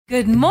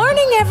Good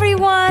morning,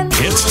 everyone.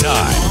 It's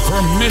time for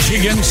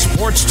Michigan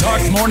Sports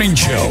Talk Morning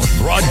Show,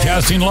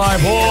 broadcasting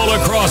live all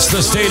across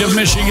the state of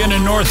Michigan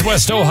and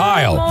Northwest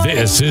Ohio.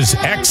 This is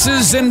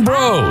X's and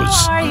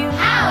Bros. How are you?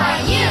 How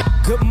are you?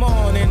 Good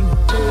morning.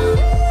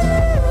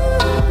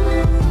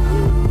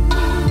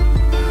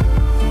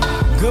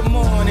 Good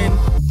morning.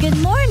 Good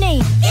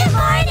morning. Good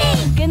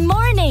morning. Good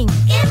morning.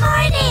 Good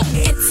morning.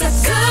 It's a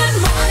good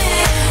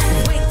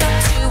morning. Wake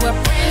up to a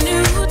brand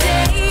new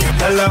day.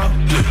 Hello.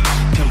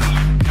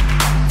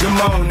 Good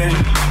morning.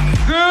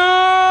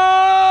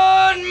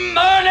 Good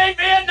morning,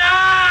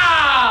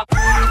 Vietnam!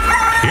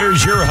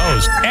 Here's your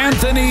host,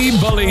 Anthony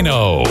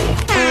Bellino.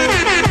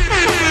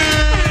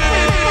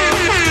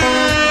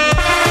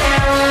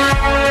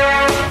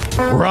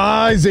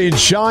 Rise and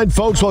shine,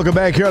 folks. Welcome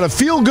back here on a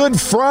Feel Good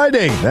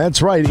Friday.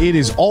 That's right. It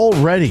is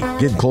already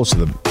getting close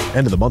to the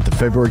end of the month of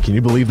February. Can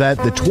you believe that?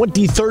 The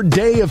 23rd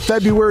day of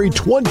February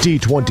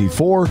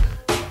 2024.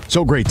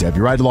 So great to have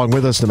you right along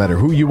with us, no matter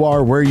who you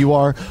are, where you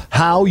are,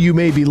 how you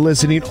may be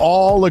listening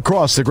all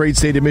across the great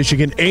state of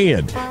Michigan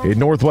and in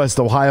Northwest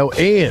Ohio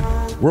and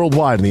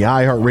worldwide in the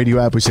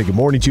iHeartRadio app. We say good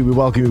morning to you. We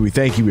welcome you. We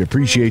thank you. We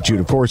appreciate you.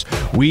 And, of course,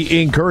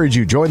 we encourage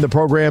you. Join the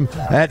program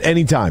at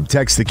any time.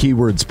 Text the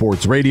keyword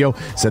Sports Radio.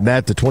 Send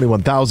that to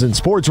 21,000.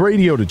 Sports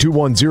Radio to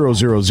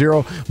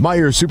 21000.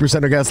 Meyer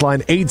Supercenter guest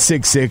line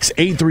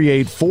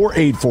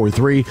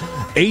 866-838-4843.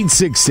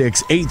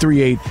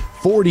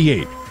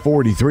 866-838-4843.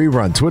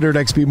 We're on Twitter at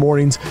XB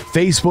Mornings,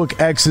 Facebook,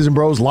 X's and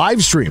Bros.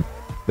 Live stream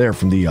there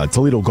from the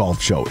Toledo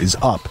Golf Show is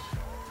up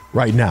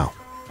right now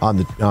on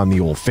the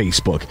old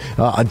Facebook.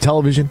 On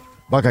television,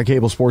 Buckeye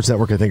Cable Sports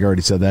Network, I think I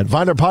already said that.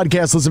 Find our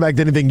podcast, listen back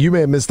to anything you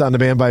may have missed on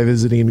demand by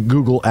visiting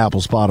Google,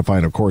 Apple, Spotify,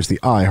 and, of course, the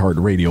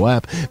iHeartRadio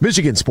app.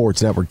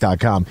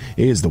 MichiganSportsNetwork.com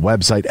is the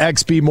website.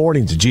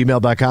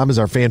 XBMornings@gmail.com is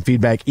our fan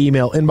feedback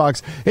email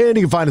inbox. And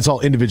you can find us all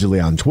individually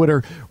on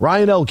Twitter.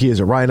 Ryan Elke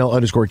is at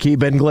RyanL_Key.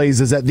 Ben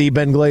Glaze is at the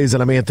Ben Glaze.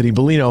 And I'm Anthony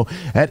Bellino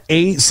at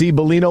AC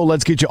Bellino.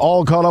 Let's get you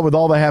all caught up with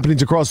all the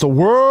happenings across the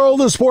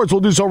world of sports.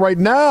 We'll do so right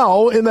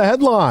now in the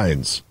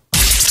headlines.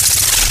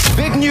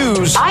 Big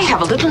news. I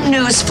have a little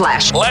news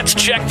flash. Let's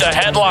check the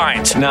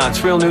headlines. Nah,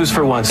 it's real news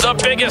for once. The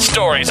biggest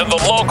stories of the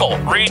local,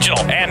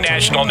 regional, and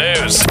national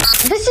news.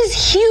 This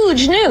is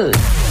huge news.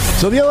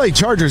 So the LA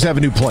Chargers have a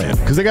new plan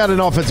because they got an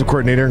offensive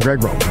coordinator in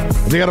Greg Roman.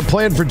 They got a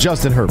plan for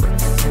Justin Herbert.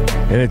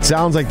 And it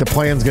sounds like the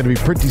plan's going to be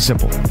pretty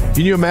simple.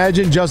 Can you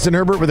imagine Justin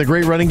Herbert with a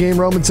great running game,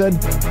 Roman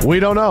said? We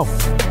don't know.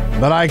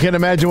 But I can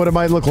imagine what it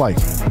might look like.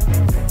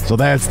 So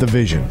that's the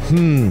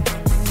vision.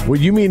 What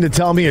you mean to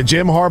tell me a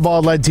Jim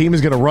Harbaugh-led team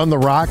is going to run the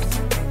rock?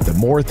 The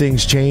more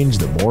things change,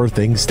 the more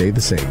things stay the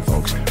same,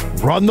 folks.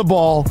 Run the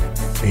ball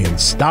and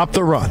stop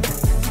the run.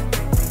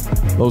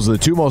 Those are the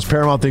two most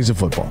paramount things in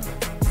football.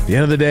 At the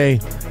end of the day,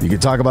 you can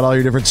talk about all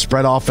your different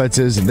spread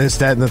offenses and this,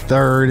 that, and the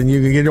third, and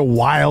you can get a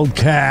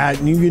wildcat,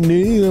 and you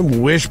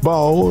can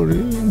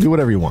wishbone, do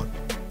whatever you want.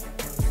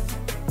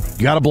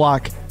 You got to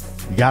block.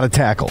 You got to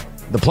tackle.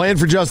 The plan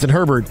for Justin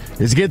Herbert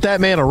is to get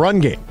that man a run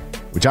game,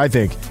 which I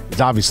think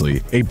is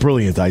obviously a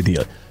brilliant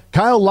idea.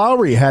 Kyle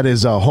Lowry had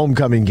his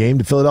homecoming game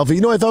to Philadelphia.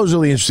 You know, I thought it was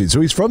really interesting.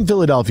 So he's from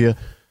Philadelphia,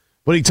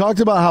 but he talked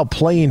about how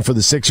playing for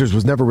the Sixers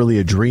was never really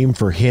a dream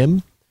for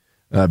him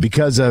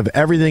because of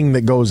everything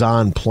that goes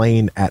on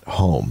playing at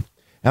home.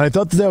 And I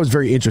thought that was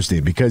very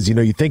interesting because, you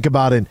know, you think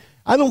about it,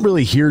 I don't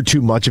really hear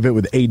too much of it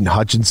with Aiden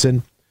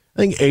Hutchinson. I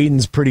think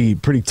Aiden's pretty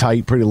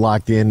tight, pretty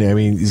locked in. I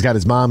mean, he's got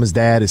his mom, his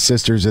dad, his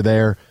sisters are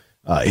there,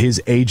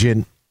 his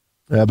agent.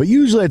 But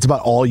usually it's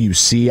about all you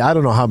see. I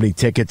don't know how many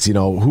tickets, you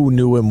know, who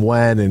knew him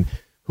when and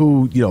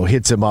who, you know,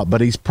 hits him up.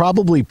 But he's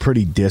probably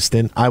pretty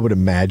distant, I would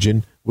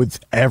imagine, with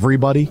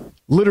everybody,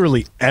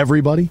 literally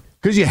everybody,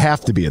 because you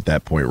have to be at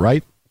that point,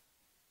 right?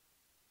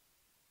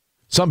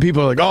 Some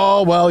people are like,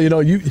 oh, well, you know,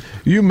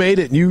 you made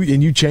it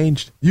and you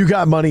changed. You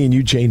got money and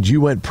you changed.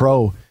 You went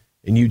pro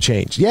and you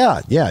changed.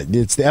 Yeah,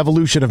 it's the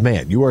evolution of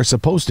man. You are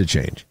supposed to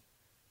change.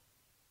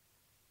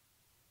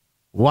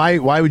 Why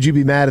would you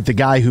be mad at the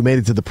guy who made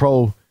it to the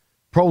pro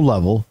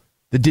level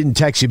that didn't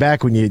text you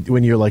back when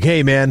you're like,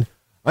 hey, man,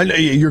 I know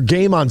your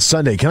game on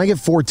Sunday. Can I get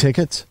 4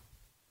 tickets?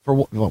 For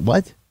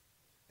what?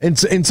 And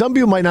some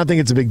people might not think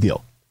it's a big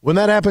deal. When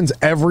that happens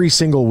every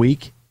single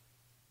week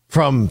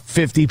from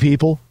 50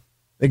 people,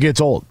 it gets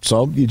old.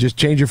 So you just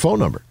change your phone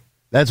number.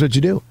 That's what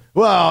you do.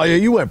 Well,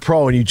 you went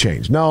pro and you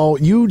changed. No,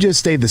 you just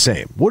stayed the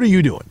same. What are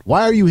you doing?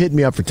 Why are you hitting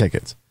me up for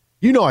tickets?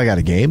 You know I got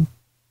a game.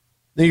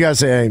 Then you got to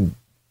say,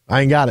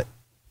 I ain't got it.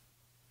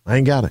 I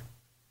ain't got it.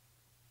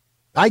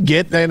 I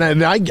get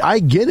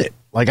it.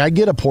 Like, I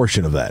get a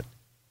portion of that.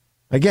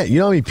 I get, you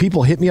know how many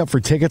people hit me up for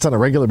tickets on a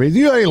regular basis?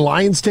 You have any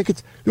Lions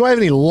tickets? Do I have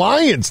any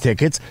Lions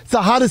tickets? It's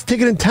the hottest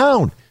ticket in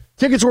town.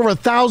 Tickets were over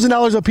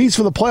 $1,000 a piece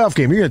for the playoff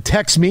game. You're going to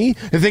text me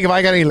and think if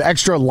I got any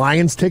extra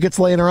Lions tickets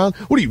laying around?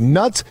 What are you,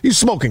 nuts? You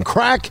smoking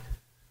crack?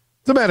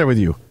 What's the matter with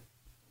you?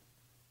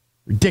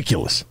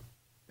 Ridiculous.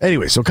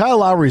 Anyway, so Kyle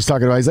Lowry's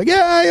talking about, he's like,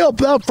 yeah,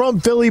 I'm from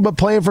Philly, but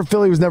playing for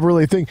Philly was never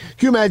really a thing. Can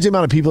you imagine the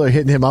amount of people that are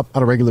hitting him up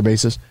on a regular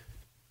basis?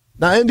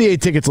 Now,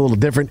 NBA tickets a little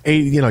different.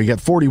 You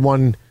got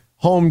 41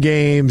 home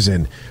games,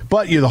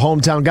 but you're the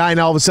hometown guy, and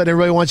all of a sudden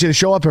everybody wants you to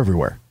show up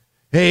everywhere.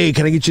 Hey,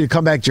 can I get you to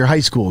come back to your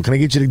high school? Can I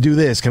get you to do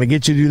this? Can I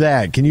get you to do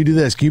that? Can you do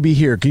this? Can you be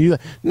here? Can you do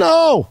that?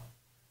 No!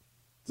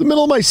 It's the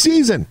middle of my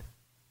season.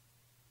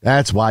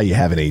 That's why you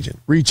have an agent.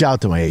 Reach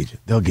out to my agent.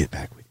 They'll get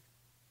back with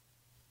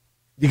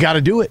you. You got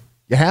to do it.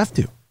 You have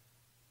to.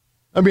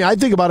 I mean, I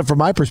think about it from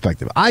my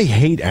perspective. I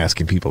hate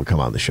asking people to come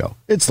on the show.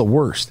 It's the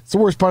worst. It's the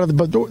worst part of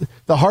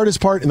the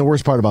hardest part and the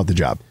worst part about the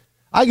job.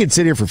 I can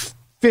sit here for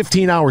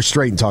 15 hours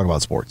straight and talk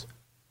about sports.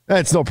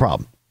 That's no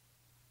problem.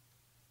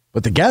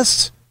 But the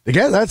guests,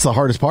 that's the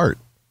hardest part.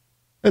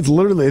 That's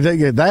literally,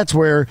 that's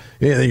where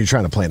you're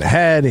trying to plan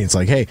ahead. And it's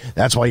like, hey,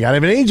 that's why you got to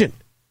have an agent.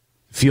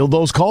 Field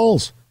those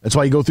calls. That's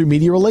why you go through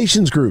media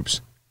relations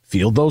groups.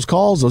 Field those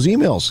calls, those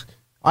emails.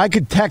 I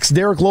could text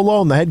Derek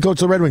Lalonde, the head coach of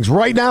the Red Wings,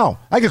 right now.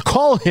 I could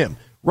call him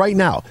right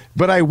now.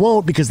 But I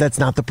won't, because that's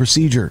not the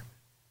procedure.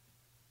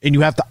 And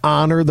you have to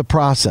honor the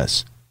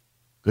process.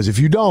 Because if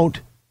you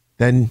don't,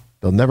 then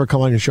they'll never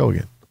come on your show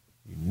again.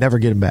 You never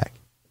get him back.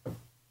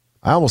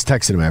 I almost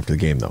texted him after the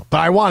game, though.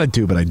 But I wanted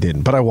to, but I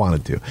didn't. But I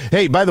wanted to.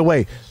 Hey, by the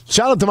way,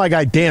 shout out to my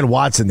guy Dan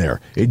Watson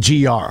there at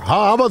GR.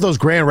 How about those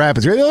Grand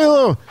Rapids? A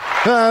little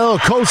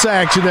Cosa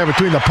action there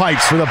between the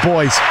pipes for the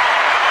boys.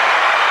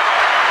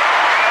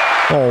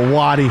 Oh,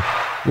 Waddy.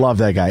 Love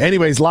that guy.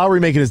 Anyways, Lowry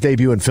making his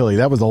debut in Philly.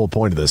 That was the whole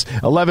point of this.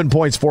 11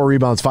 points, 4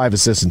 rebounds, 5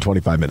 assists in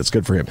 25 minutes.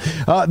 Good for him.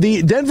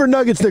 The Denver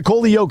Nuggets,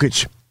 Nikola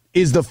Jokic,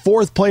 is the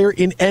 4th player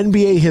in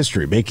NBA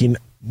history, making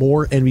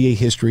more NBA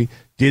history.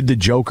 Did the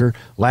Joker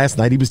last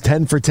night. He was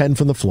 10 for 10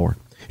 from the floor.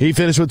 He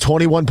finished with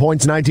 21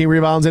 points, 19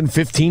 rebounds, and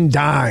 15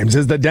 dimes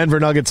as the Denver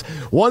Nuggets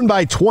won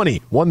by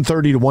 20,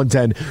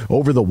 130-110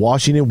 over the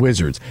Washington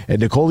Wizards. And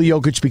Nikola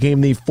Jokic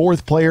became the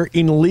 4th player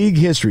in league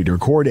history to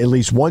record at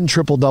least one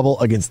triple-double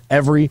against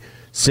every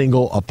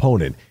single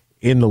opponent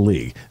in the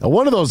league. Now,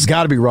 one of those has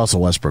got to be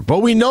Russell Westbrook, but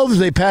we know that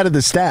they padded the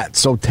stats,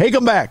 so take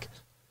them back.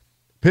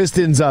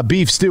 Pistons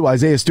beef stew,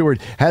 Isaiah Stewart,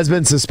 has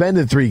been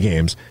suspended 3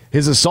 games.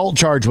 His assault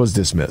charge was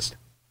dismissed.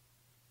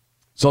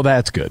 So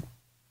that's good.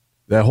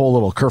 That whole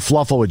little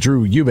kerfluffle with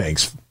Drew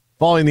Eubanks.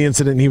 Following the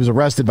incident, he was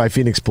arrested by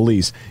Phoenix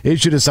police,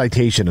 issued a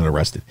citation, and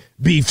arrested.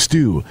 Beef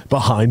stew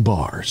behind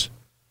bars.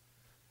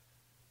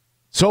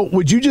 So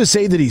would you just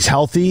say that he's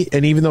healthy,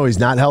 and even though he's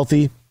not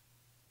healthy,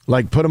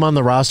 like put him on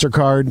the roster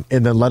card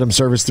and then let him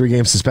serve his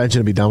 3-game suspension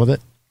and be done with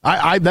it?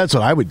 That's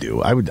what I would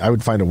do. I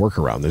would find a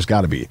workaround. There's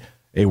got to be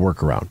a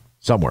workaround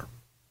somewhere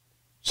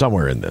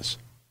in this.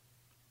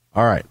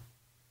 All right.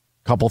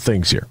 Couple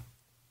things here.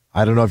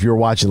 I don't know if you were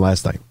watching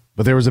last night,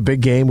 but there was a big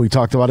game. We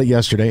talked about it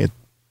yesterday at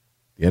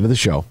the end of the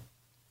show.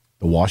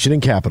 The Washington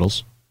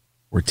Capitals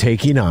were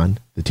taking on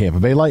the Tampa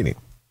Bay Lightning.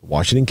 The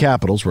Washington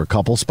Capitals were a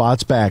couple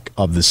spots back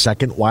of the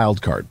second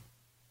wild card.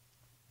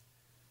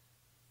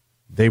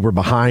 They were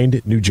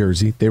behind New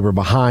Jersey. They were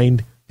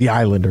behind the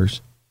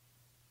Islanders.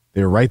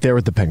 They were right there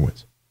with the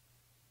Penguins.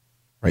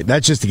 Right,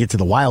 that's just to get to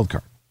the wild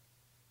card.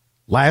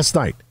 Last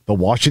night, the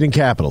Washington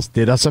Capitals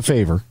did us a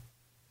favor.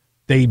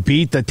 They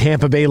beat the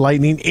Tampa Bay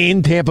Lightning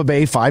in Tampa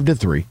Bay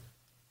 5-3,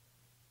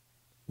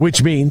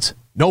 which means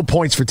no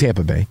points for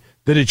Tampa Bay.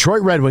 The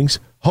Detroit Red Wings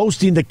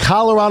hosting the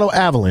Colorado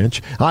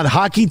Avalanche on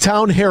Hockey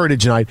Town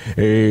Heritage Night.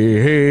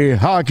 Hey, hey,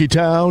 Hockey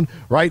Town,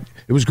 right?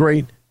 It was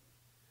great.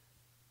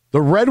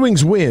 The Red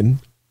Wings win.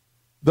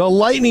 The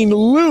Lightning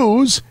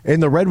lose,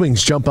 and the Red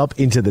Wings jump up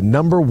into the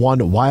number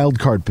 1 wild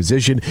card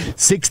position.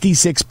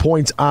 66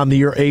 points on the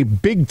year, a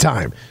big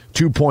time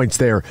 2 points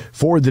there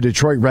for the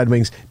Detroit Red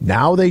Wings.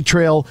 Now they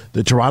trail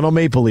the Toronto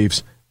Maple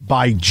Leafs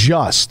by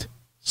just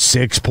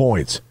 6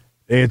 points.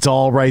 It's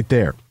all right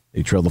there.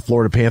 They trail the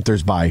Florida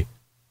Panthers by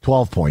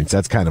 12 points.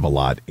 That's kind of a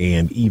lot.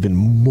 And even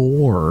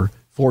more,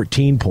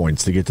 14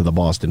 points to get to the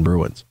Boston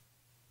Bruins.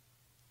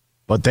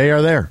 But they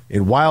are there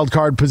in wild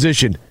card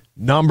position,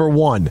 number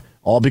 1.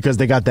 All because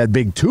they got that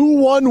big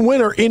 2-1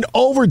 winner in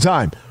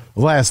overtime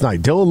last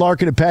night. Dylan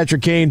Larkin and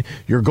Patrick Kane,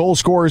 your goal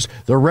scorers.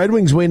 The Red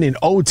Wings win in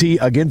OT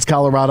against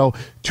Colorado,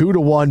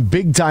 2-1.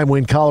 Big time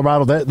win.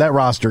 Colorado, that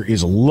roster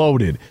is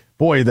loaded.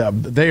 Boy,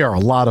 they are a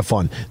lot of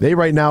fun. They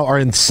right now are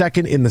in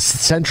second in the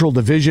Central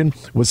Division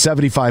with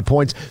 75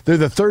 points. They're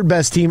the 3rd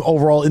best team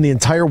overall in the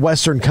entire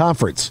Western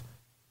Conference.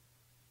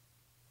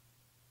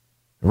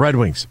 Red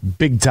Wings,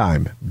 big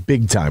time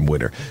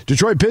winner.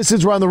 Detroit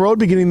Pistons were on the road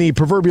beginning the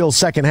proverbial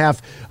second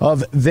half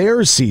of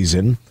their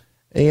season,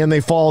 and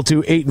they fall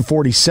to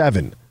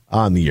 8-47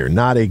 on the year.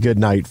 Not a good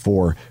night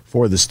for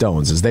the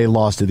Stones as they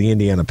lost to the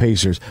Indiana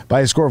Pacers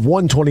by a score of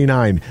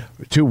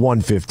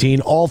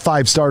 129-115. All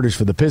 5 starters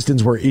for the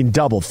Pistons were in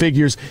double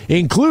figures,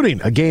 including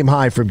a game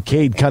high from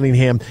Cade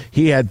Cunningham.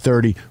 He had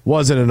 30.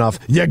 Wasn't enough.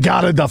 You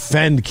got to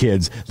defend,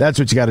 kids. That's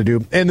what you got to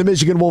do. And the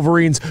Michigan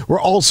Wolverines were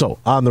also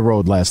on the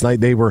road last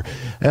night. They were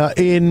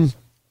in,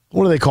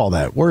 what do they call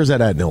that? Where is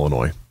that at in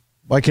Illinois?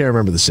 I can't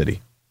remember the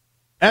city.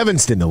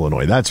 Evanston,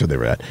 Illinois. That's where they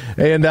were at.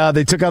 And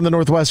they took on the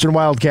Northwestern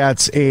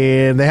Wildcats,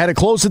 and they had it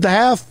close at the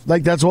half.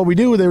 Like, that's what we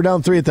do. They were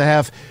down 3 at the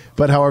half.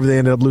 But, however, they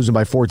ended up losing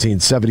by 14,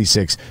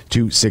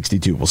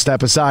 76-62. We'll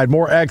step aside.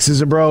 More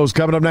X's and Bros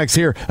coming up next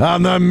here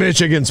on the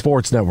Michigan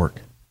Sports Network.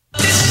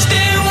 This is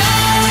day 1.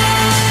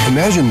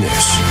 Imagine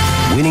this,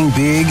 winning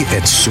big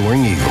at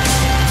Soaring Eagle.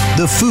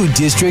 The food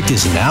district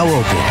is now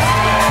open.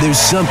 There's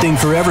something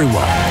for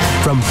everyone,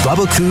 from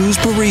Bubba Coos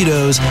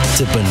burritos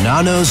to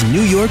Bonanno's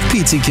New York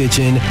Pizza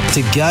Kitchen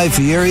to Guy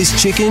Fieri's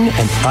chicken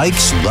and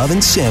Ike's Lovin'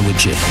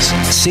 Sandwiches.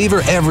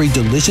 Savor every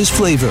delicious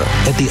flavor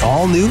at the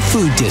all-new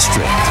food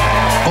district.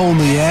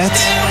 Only at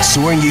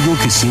Soaring Eagle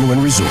Casino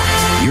and Resort.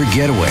 Your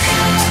getaway.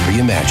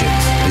 Reimagine.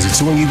 Visit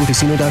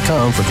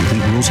SoaringEagleCasino.com for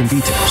complete rules and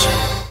details.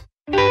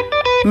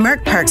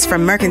 Merck Perks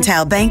from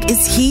Mercantile Bank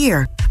is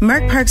here.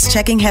 Merck Perks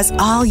checking has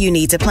all you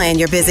need to plan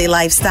your busy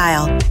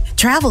lifestyle.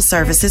 Travel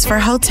services for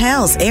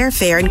hotels,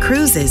 airfare, and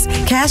cruises,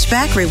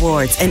 cashback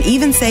rewards, and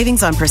even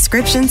savings on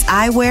prescriptions,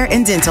 eyewear,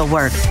 and dental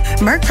work.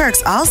 Merck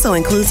Perks also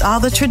includes all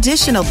the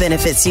traditional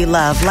benefits you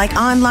love, like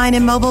online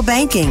and mobile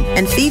banking,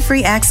 and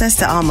fee-free access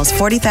to almost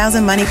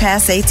 40,000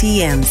 MoneyPass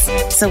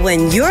ATMs. So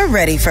when you're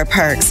ready for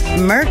perks,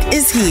 Merck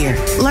is here.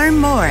 Learn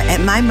more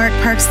at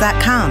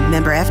mymerckperks.com.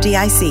 Member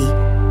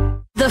FDIC.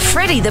 The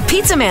Freddie the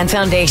Pizza Man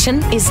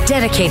Foundation is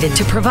dedicated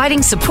to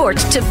providing support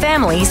to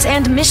families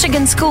and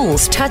Michigan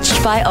schools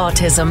touched by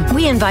autism.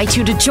 We invite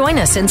you to join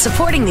us in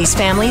supporting these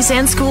families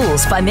and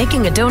schools by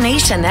making a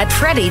donation at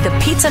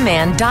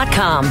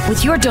freddythepizzaman.com.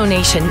 With your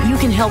donation, you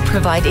can help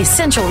provide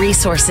essential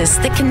resources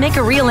that can make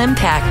a real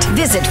impact.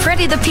 Visit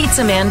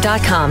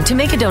freddythepizzaman.com to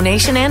make a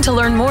donation and to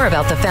learn more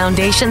about the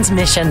foundation's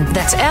mission.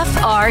 That's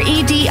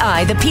FREDI,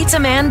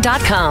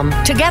 thepizzaman.com.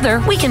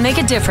 Together, we can make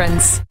a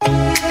difference.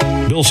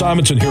 Bill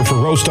Simonson here for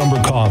Roast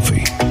Umber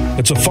Coffee.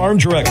 It's a farm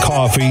direct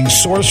coffee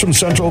sourced from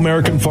Central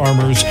American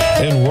farmers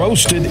and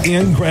roasted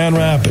in Grand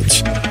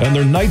Rapids. And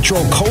their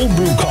Nitro Cold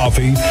Brew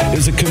coffee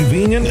is a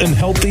convenient and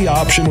healthy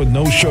option with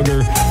no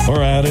sugar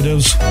or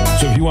additives.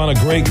 So if you want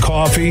a great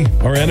coffee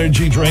or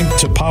energy drink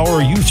to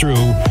power you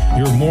through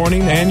your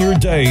morning and your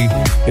day,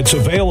 it's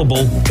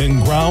available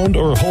in ground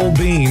or whole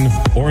bean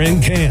or in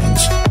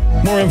cans.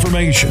 More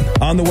information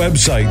on the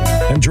website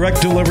and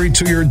direct delivery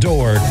to your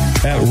door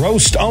at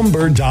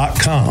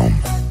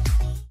roastumber.com.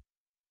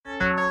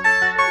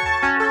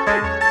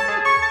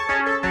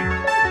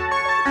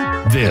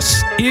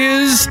 This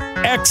is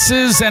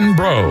X's and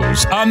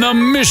Bros on the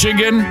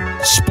Michigan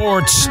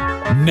Sports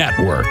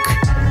Network.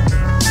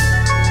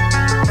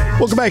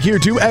 Welcome back here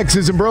to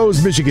X's and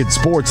Bros, Michigan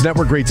Sports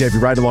Network. Great to have you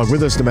right along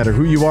with us, no matter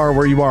who you are,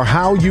 where you are,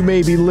 how you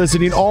may be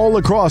listening, all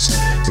across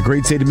the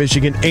great state of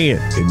Michigan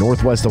and in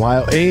Northwest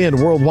Ohio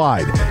and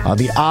worldwide on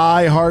the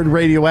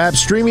iHeartRadio app,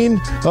 streaming,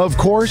 of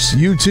course,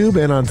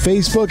 YouTube and on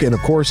Facebook, and,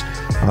 of course,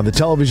 on the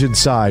television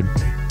side,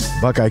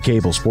 Buckeye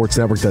Cable Sports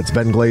Network. That's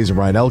Ben Glaze and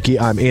Ryan Elke.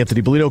 I'm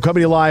Anthony Bellino, coming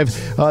to you live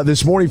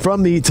this morning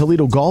from the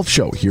Toledo Golf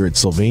Show here at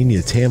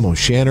Sylvania Tam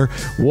O'Shanter.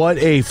 What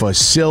a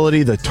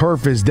facility. The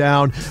turf is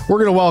down. We're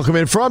going to welcome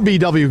in from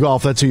BW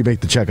Golf. That's who you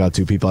make the check out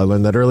to, people. I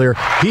learned that earlier.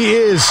 He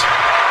is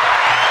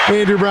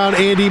Andrew Brown.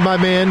 Andy, my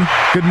man,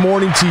 good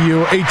morning to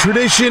you. A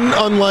tradition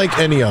unlike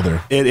any other.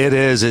 It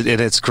is.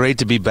 It's great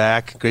to be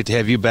back. Great to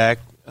have you back.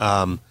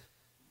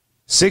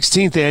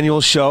 16th annual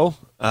show.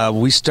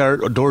 We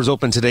start, doors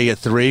open today at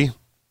 3.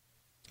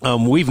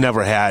 We've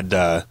never had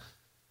the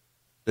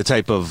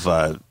type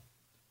of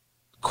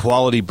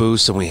quality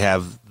boost that we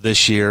have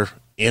this year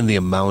and the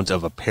amount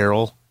of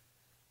apparel.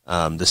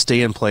 The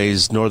stay-in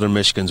plays, Northern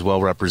Michigan's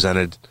well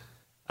represented.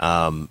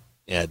 The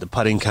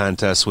putting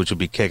contest, which will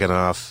be kicking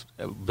off,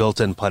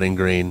 built-in putting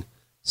green,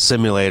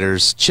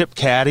 simulators, Chip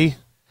Caddy.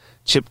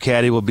 Chip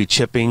Caddy will be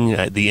chipping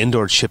the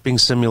indoor chipping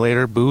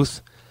simulator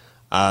booth.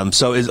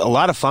 So it's a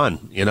lot of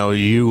fun. You know,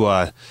 you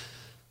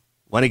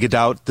want to get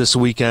out this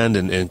weekend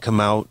and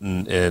come out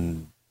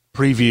and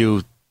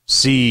preview,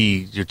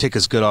 see your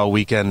tickets good all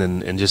weekend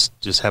and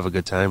just have a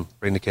good time.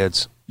 Bring the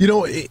kids. You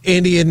know,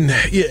 Andy, and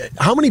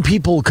how many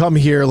people come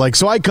here? Like,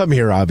 so I come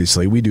here,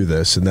 obviously, we do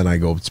this, and then I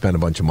go spend a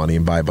bunch of money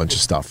and buy a bunch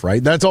of stuff,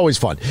 right? That's always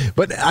fun.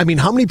 But, I mean,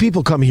 how many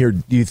people come here,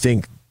 do you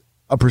think,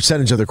 a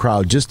percentage of the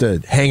crowd, just to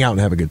hang out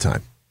and have a good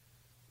time?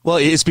 Well,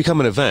 it's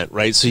become an event,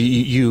 right? So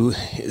you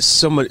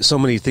so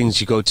many things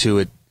you go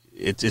to,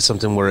 it's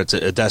something where it's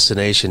a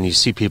destination. You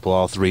see people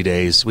all 3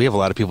 days. We have a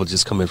lot of people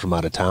just come in from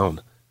out of town,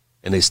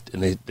 and they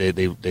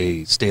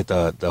stay at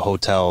the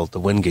hotel, the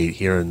Wingate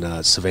here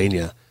in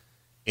Sylvania.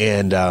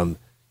 And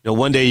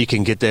one day you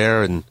can get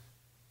there and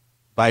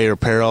buy your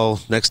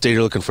apparel. Next day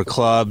you're looking for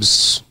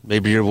clubs.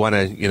 Maybe you want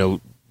to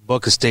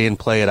book a stay and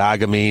play at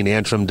Agamine,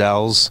 Antrim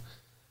Dells.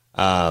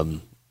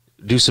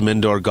 Do some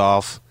indoor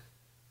golf.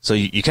 So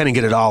you kind of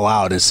get it all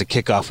out. It's the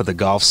kickoff of the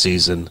golf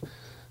season.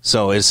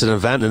 So it's an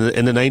event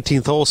in the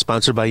 19th hole,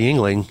 sponsored by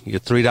Yingling. You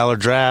get $3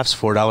 drafts,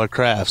 $4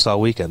 crafts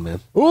all weekend, man.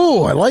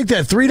 Ooh, I like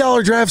that.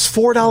 $3 drafts,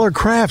 $4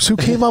 crafts. Who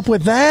came up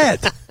with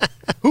that?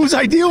 Whose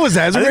idea was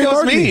that? I think it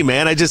was me,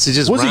 man. It just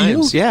was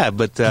rhymes. It you? Yeah,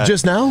 but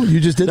just now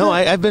you just did that? No,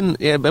 I've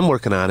been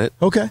working on it.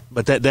 Okay,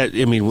 but that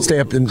I mean, stay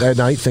up at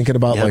night thinking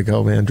about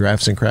oh man,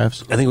 drafts and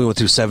crafts. I think we went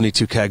through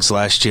 72 kegs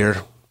last year.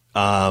 It's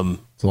a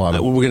lot.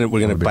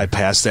 We're gonna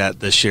bypass that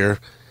this year.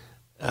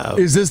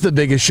 Is this the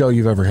biggest show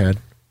you've ever had?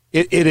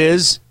 It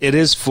is. It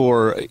is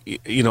for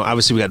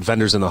obviously we got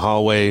vendors in the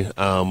hallway.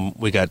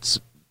 We got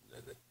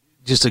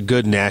just a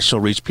good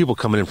national reach. People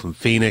coming in from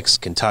Phoenix,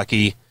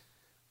 Kentucky,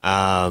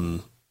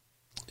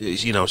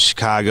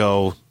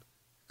 Chicago,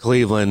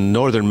 Cleveland,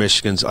 Northern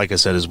Michigan's, like I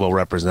said, is well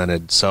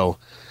represented. So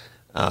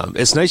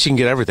it's nice you can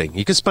get everything.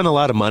 You can spend a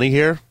lot of money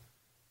here,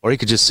 or you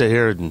could just sit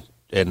here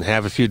and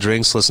have a few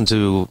drinks, listen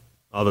to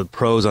all the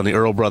pros on the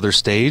Earl Brothers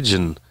stage,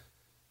 and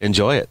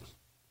enjoy it.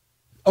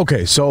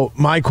 Okay, so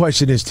my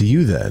question is to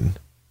you then.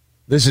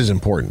 This is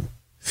important.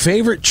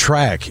 Favorite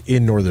track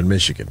in Northern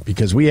Michigan?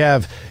 Because we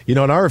have, in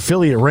our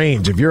affiliate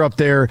range, if you're up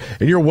there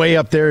and you're way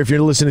up there, if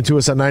you're listening to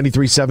us on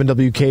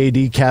 93.7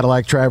 WKAD,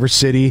 Cadillac, Traverse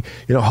City,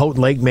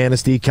 Houghton Lake,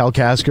 Manistee,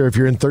 Kalkaska, if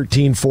you're in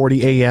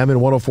 1340 AM and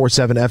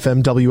 104.7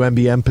 FM,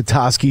 WMBM,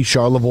 Petoskey,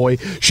 Charlevoix,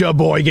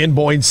 Sheboygan,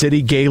 Boyne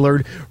City,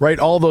 Gaylord, right?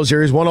 All those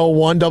areas,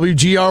 101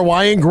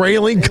 WGRY and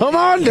Grayling. Come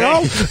on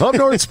now. Up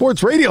North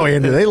Sports Radio,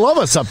 Andrew. They love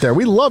us up there.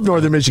 We love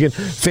Northern Michigan.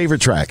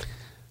 Favorite track?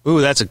 Ooh,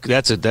 that's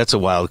a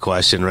wild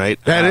question, right?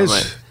 That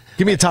is.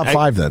 Give me a top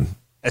five then.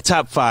 A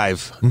top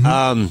five.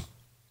 Mm-hmm.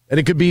 And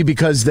it could be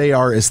because they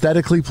are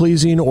aesthetically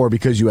pleasing, or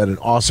because you had an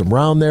awesome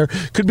round there.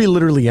 Could be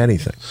literally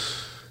anything.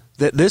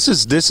 This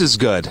is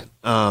good.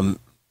 So,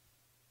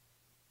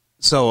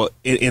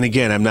 and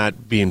again, I'm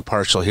not being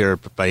partial here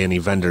by any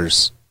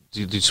vendors.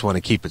 You just want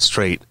to keep it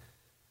straight.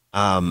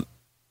 I've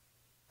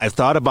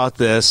thought about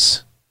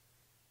this.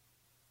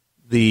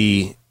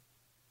 The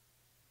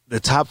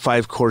top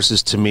five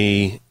courses to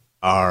me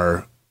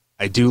are,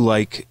 I do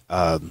like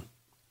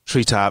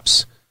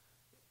Treetops.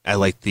 I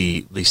like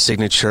the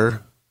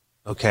Signature.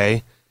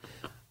 Okay.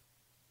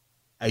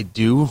 I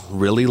do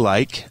really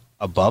like,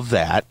 above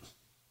that,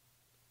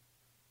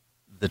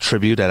 the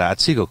Tribute at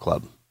Otsego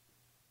Club.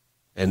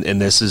 And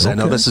this is, okay. I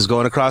know this is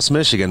going across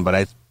Michigan,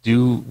 but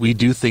we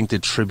do think the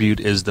Tribute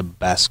is the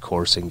best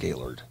course in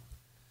Gaylord.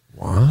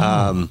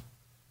 Wow.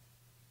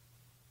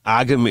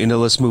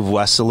 Let's move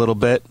west a little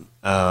bit.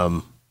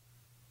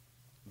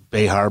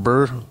 Bay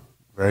Harbor,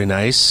 very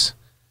nice.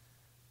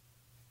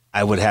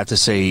 I would have to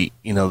say,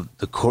 the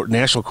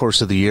National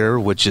Course of the Year,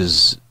 which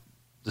is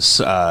the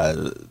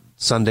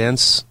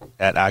Sundance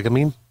at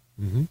Agamemnon,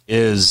 mm-hmm.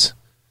 is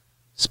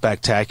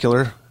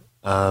spectacular.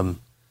 And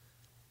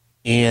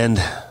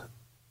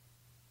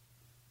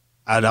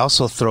I'd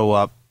also throw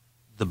up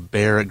the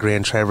Bear at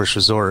Grand Traverse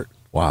Resort.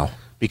 Wow.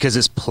 Because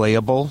it's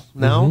playable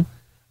now.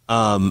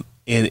 Mm-hmm.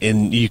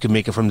 And you can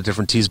make it from the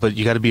different tees, but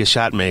you got to be a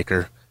shot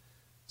maker.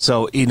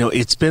 So,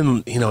 it's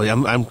been,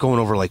 I'm going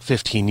over like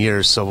 15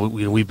 years. So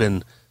we've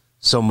been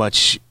so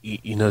much,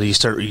 you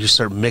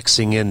start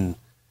mixing in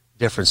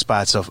different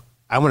spots. So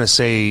I want to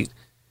say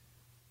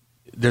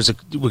we're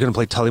going to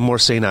play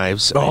Tullymore St.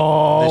 Ives.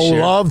 Oh,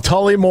 love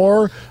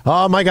Tullymore.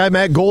 My guy,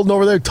 Matt Golden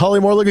over there.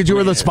 Tullymore, look at you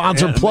with a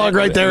sponsored plug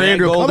right there,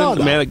 Andrew. Golden,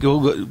 come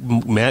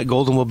on. Matt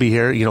Golden will be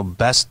here.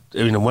 Best,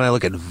 when I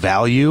look at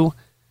value,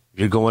 if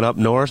you're going up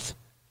north,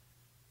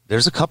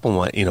 there's a couple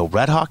one.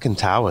 Red Hawk and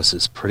Tawas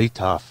is pretty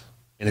tough.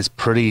 And it's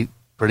pretty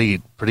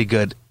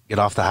good. Get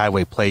off the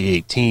highway, play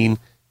 18,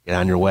 get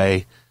on your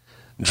way.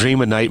 Dream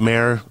of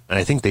Nightmare, and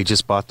I think they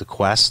just bought the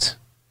Quest.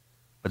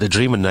 But the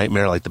Dream of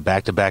Nightmare, like the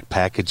back-to-back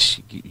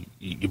package,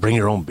 you bring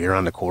your own beer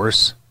on the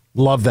course.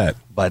 Love that.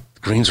 But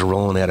greens are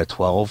rolling at a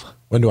 12.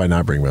 When do I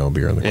not bring my own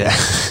beer on the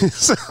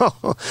course?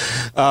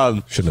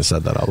 Yeah. Shouldn't have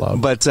said that out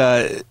loud. But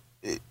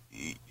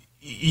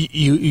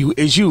you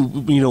as you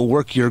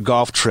work your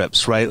golf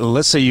trips, right?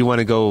 Let's say you want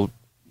to go,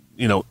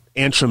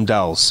 Antrim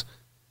Dells.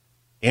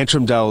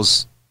 Antrim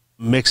Dells,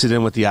 mix it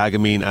in with the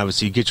Agamemnon.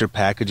 Obviously, you get your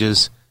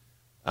packages.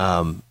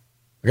 I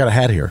got a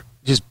hat here.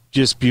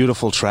 Just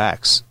beautiful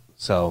tracks.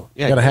 So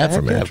yeah, I got a hat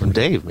from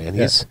Dave, man.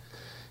 He's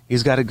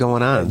got it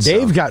going on.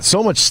 Dave got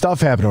so much stuff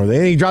happening over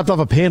there. And he dropped off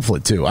a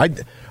pamphlet too. I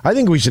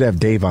think we should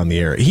have Dave on the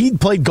air. He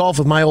played golf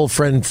with my old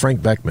friend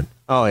Frank Beckman.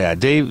 Oh yeah,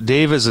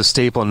 Dave is a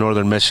staple in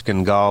Northern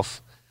Michigan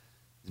golf.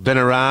 He's been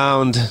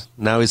around.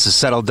 Now he's a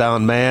settled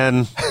down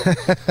man.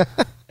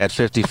 At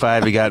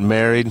 55, he got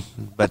married,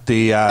 but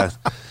and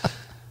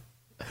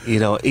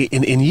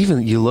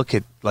even you look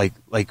at like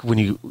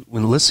when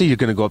let's say you're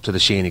going to go up to the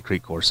Shanty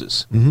Creek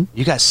courses, mm-hmm.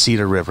 you got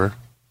Cedar River,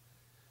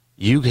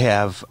 you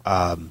have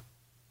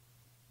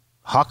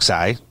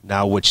Hawkeye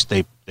now, which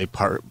they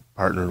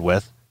partnered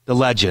with the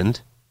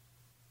Legend,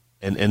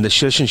 and the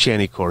Shush and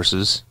Shanty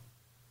courses,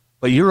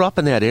 but you're up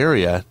in that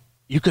area,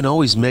 you can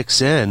always mix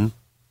in,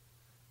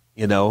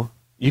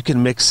 you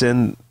can mix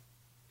in.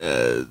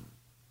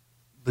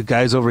 The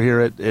guys over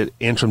here at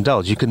Antrim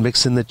Dells, you can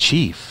mix in the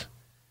Chief.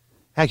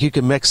 Heck, you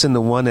can mix in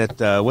the one at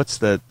what's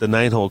the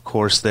 9-hole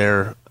course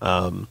there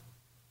that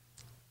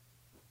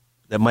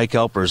Mike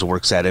Elpers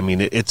works at. I mean,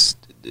 it's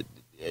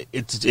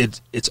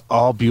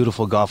all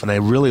beautiful golf, and I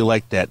really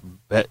like that.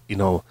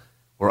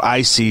 Where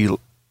I see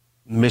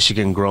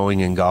Michigan growing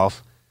in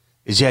golf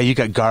is you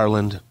got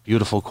Garland,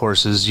 beautiful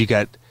courses. You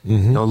got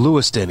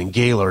Lewiston and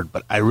Gaylord,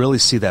 but I really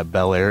see that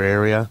Bel Air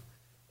area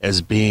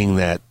as being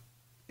that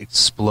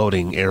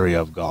exploding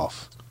area of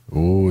golf.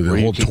 Ooh,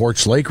 the whole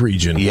Torch Lake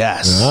region.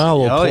 Yes.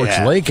 Torch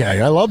Lake.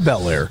 I love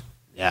Bel Air.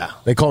 Yeah.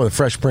 They call him the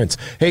Fresh Prince.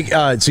 Hey,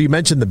 so you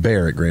mentioned the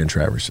bear at Grand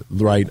Traverse,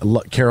 right?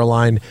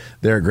 Caroline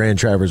there at Grand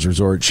Traverse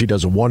Resort. She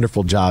does a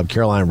wonderful job.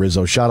 Caroline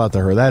Rizzo, shout out to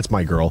her. That's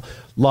my girl.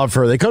 Love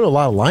her. They come to a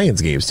lot of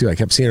Lions games, too. I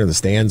kept seeing her in the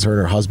stands. Her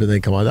and her husband, they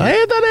come on.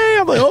 Anthony!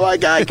 I'm like, oh, my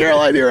God,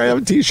 Caroline, here I have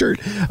a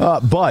T-shirt.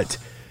 But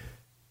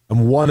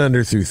I'm 1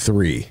 under through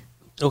 3.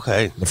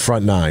 Okay. The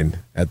front 9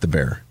 at the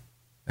bear.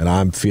 And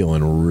I'm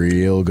feeling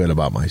real good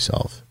about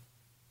myself.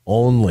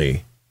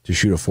 Only to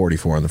shoot a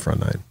 44 on the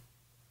front 9.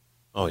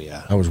 Oh,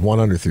 yeah. I was 1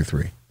 under through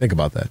 3. Think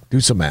about that.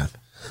 Do some math.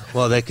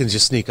 Well, they can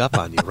just sneak up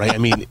on you, right? I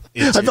mean,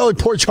 I felt like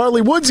poor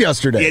Charlie Woods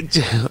yesterday.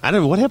 I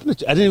don't know what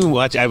happened. I didn't even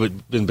watch.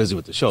 I've been busy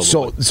with the show.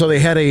 So they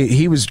had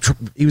he was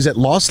at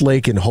Lost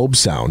Lake in Hobe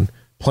Sound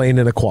playing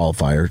in a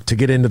qualifier to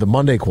get into the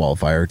Monday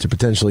qualifier to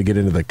potentially get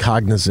into the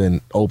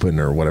Cognizant Open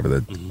or whatever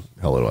the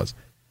hell it was.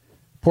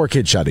 Poor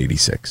kid shot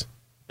 86.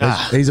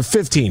 He's a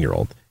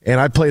 15-year-old, and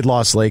I played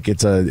Lost Lake.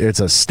 It's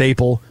a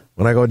staple.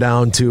 When I go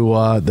down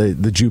to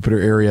the Jupiter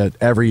area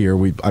every year,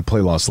 I play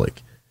Lost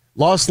Lake.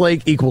 Lost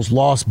Lake equals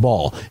lost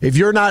ball. If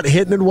you're not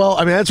hitting it well, I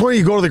mean, that's when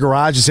you go to the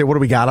garage and say, what do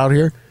we got out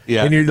here?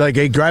 Yeah. And you're like,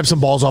 hey, grab some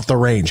balls off the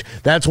range.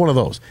 That's one of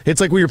those. It's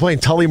like when you're playing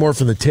Tullymore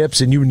from the tips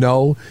and you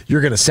know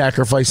you're going to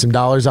sacrifice some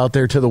dollars out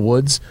there to the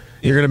woods.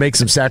 You're going to make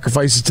some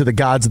sacrifices to the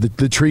gods,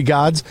 the tree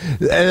gods.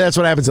 And that's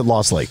what happens at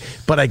Lost Lake.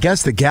 But I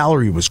guess the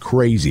gallery was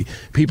crazy.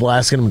 People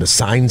asking him to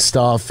sign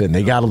stuff, and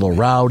they got a little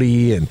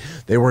rowdy, and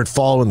they weren't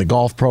following the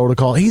golf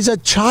protocol. He's a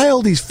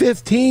child. He's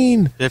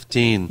 15.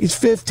 15. He's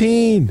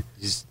 15.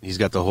 He's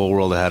got the whole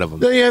world ahead of him.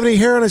 Doesn't have any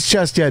hair on his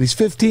chest yet. He's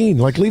 15.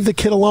 Like, leave the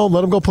kid alone.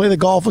 Let him go play the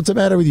golf. What's the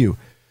matter with you?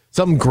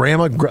 Some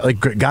grandma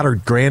got her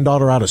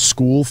granddaughter out of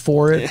school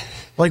for it.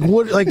 Like,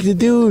 what? Like,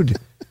 dude.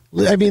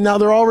 I mean, now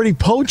they're already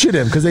poaching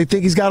him because they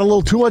think he's got a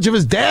little too much of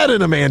his dad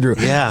in him, Andrew.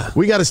 Yeah.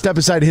 We got to step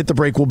aside and hit the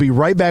break. We'll be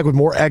right back with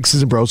more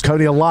X's and Bros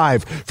coming in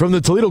live from the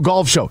Toledo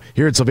Golf Show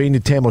here at Sylvania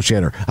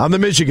Tam-O'Shanter on the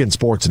Michigan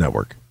Sports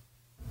Network.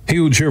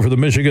 Huge here for the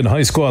Michigan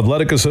High School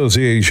Athletic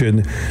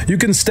Association. You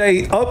can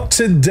stay up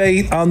to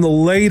date on the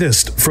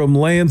latest from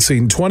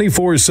Lansing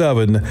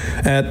 24/7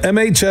 at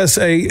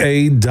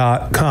MHSAA.com,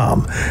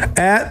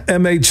 at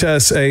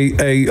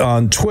MHSAA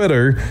on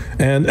Twitter,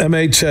 and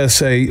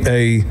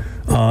MHSAA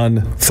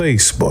on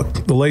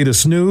Facebook. The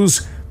latest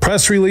news,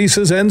 press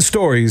releases, and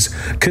stories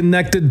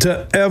connected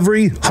to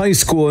every high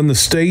school in the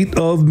state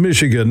of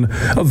Michigan,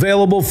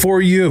 available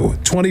for you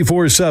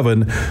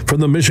 24/7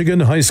 from the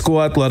Michigan High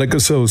School Athletic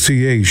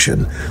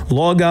Association.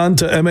 Log on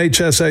to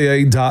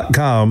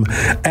MHSAA.com,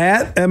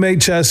 at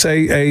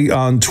MHSAA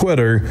on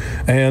Twitter,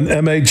 and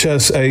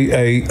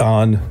MHSAA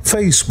on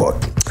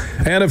Facebook.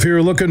 And if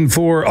you're looking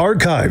for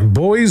archive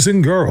boys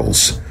and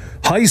girls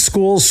high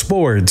school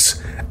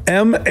sports,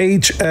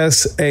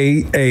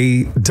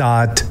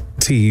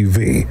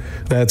 MHSAA.TV.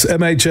 That's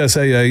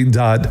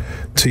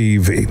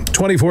MHSAA.TV.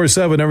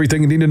 24/7,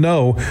 everything you need to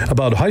know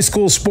about high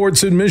school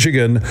sports in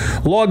Michigan.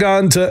 Log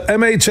on to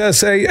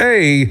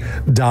MHSAA.com.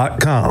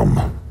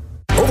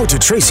 Over to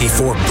Tracy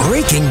for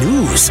breaking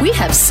news. We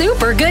have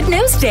super good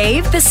news,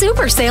 Dave. The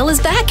super sale is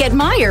back at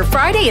Meijer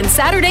Friday and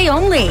Saturday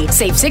only.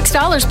 Save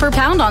 $6 per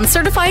pound on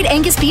certified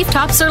Angus beef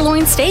top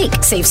sirloin steak.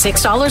 Save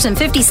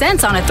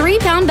 $6.50 on a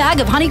 3-pound bag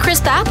of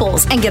Honeycrisp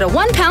apples and get a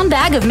 1-pound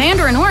bag of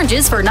mandarin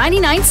oranges for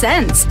 99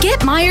 cents.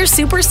 Get Meijer's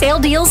super sale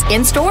deals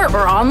in-store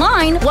or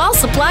online while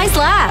supplies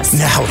last.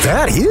 Now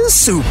that is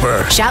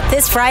super. Shop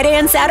this Friday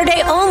and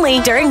Saturday only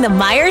during the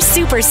Meijer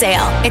Super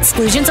Sale.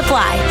 Exclusions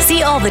apply.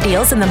 See all the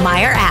deals in the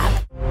Meijer app.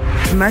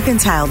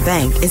 Mercantile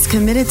Bank is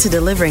committed to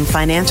delivering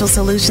financial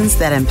solutions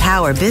that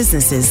empower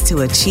businesses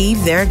to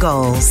achieve their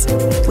goals.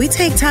 We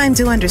take time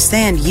to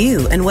understand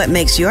you and what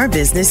makes your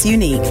business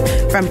unique.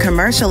 From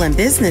commercial and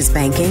business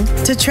banking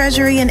to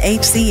treasury and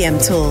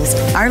HCM tools,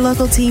 our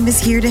local team is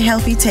here to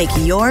help you take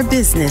your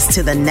business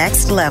to the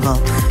next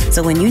level.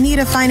 So when you need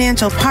a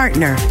financial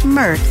partner,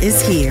 Merc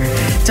is here.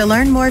 To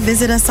learn more,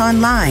 visit us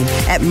online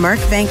at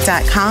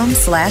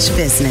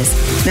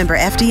mercbank.com/business. Member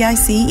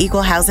FDIC,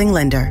 Equal Housing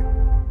Lender.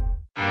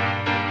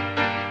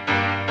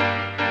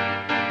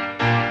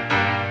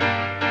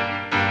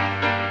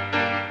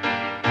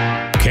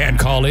 Can't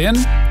call in?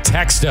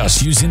 Text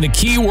us using the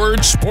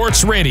keyword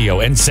sports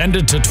radio and send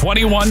it to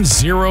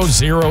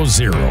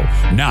 21000.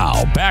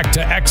 Now, back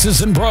to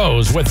X's and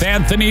Bros with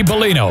Anthony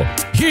Bellino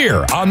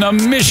here on the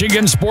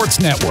Michigan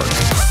Sports Network.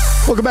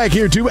 Welcome back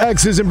here to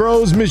X's and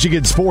Bros,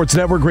 Michigan Sports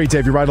Network. Great to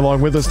have you right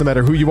along with us, no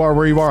matter who you are,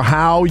 where you are,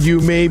 how you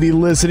may be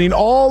listening,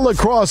 all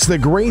across the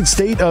great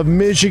state of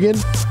Michigan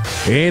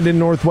and in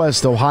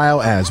Northwest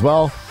Ohio as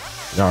well.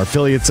 Our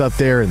affiliates up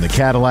there in the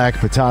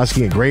Cadillac,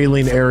 Petoskey, and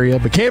Grayling area.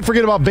 But can't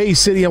forget about Bay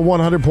City at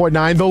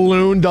 100.9, the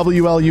Loon,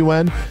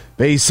 WLUN.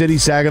 Bay City,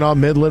 Saginaw,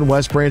 Midland,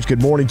 West Branch.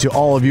 Good morning to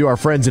all of you. Our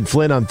friends in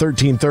Flint on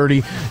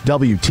 1330,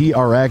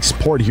 WTRX,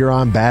 Port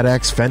Huron, Bad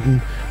Axe,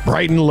 Fenton,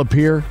 Brighton,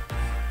 Lapeer.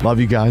 Love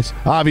you guys.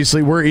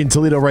 Obviously, we're in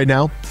Toledo right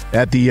now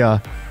at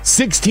the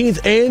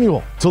 16th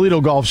annual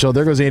Toledo Golf Show.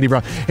 There goes Andy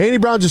Brown. Andy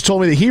Brown just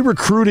told me that he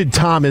recruited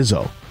Tom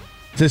Izzo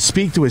to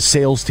speak to his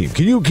sales team.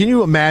 Can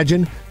you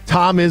imagine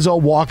Tom Izzo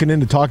walking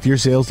in to talk to your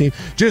sales team,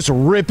 just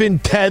ripping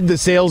Ted, the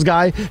sales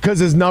guy, because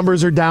his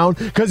numbers are down,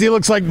 because he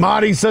looks like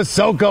Marty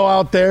Sissoko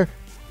out there.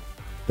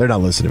 They're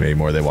not listening to me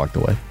anymore. They walked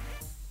away.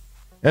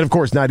 And, of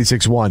course,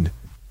 96.1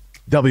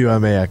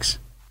 WMAX,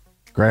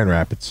 Grand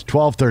Rapids,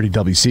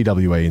 1230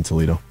 WCWA in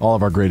Toledo. All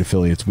of our great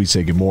affiliates, we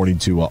say good morning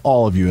to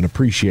all of you and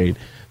appreciate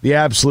the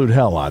absolute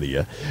hell out of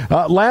you.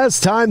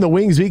 Last time the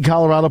Wings beat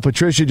Colorado,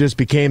 Patricia just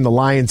became the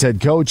Lions head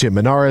coach, and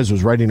Menares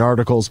was writing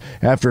articles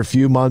after a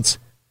few months.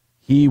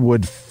 He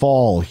would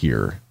fall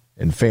here,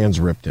 and fans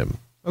ripped him.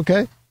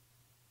 Okay.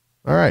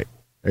 All right.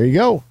 There you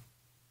go.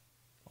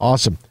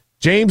 Awesome.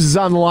 James is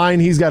on the line.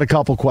 He's got a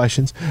couple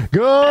questions.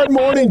 Good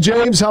morning,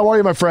 James. How are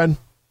you, my friend?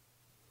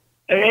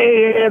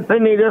 Hey,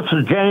 Anthony, this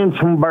is James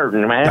from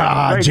Burton,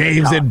 man. Great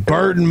James in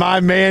Burton, my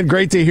man.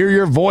 Great to hear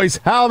your voice.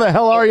 How the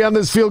hell are you on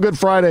this Feel Good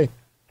Friday?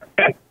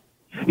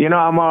 You know,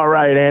 I'm all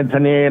right,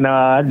 Anthony. And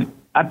I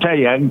tell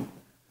you,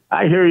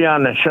 I hear you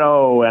on the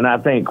show, and I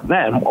think,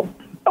 man,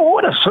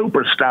 what a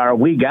superstar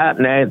we got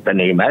in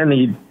Anthony,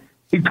 man.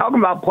 He's talking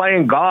about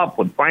playing golf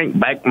with Frank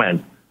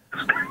Beckman.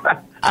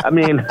 I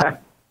mean,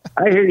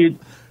 I hear you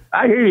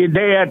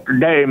day after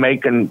day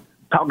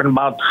talking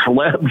about the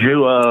celebs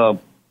you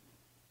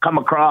come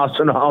across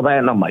and all that,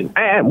 and I'm like,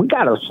 man, we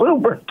got a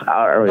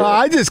superstar.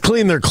 I just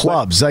clean their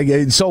clubs.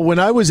 So when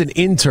I was an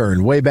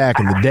intern way back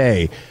in the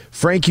day,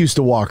 Frank used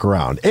to walk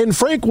around, and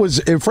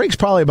Frank's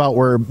probably about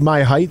where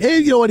my height.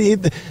 And you know what?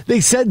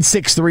 They said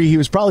 6'3". He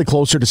was probably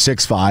closer to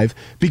 6'5",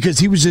 because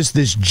he was just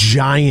this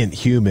giant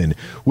human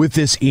with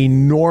this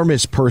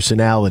enormous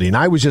personality. And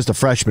I was just a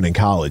freshman in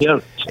college,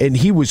 and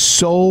he was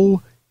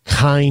so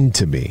kind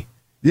to me.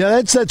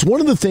 Yeah, that's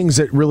one of the things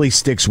that really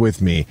sticks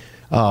with me.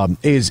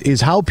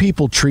 Is how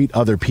people treat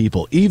other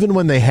people, even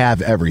when they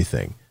have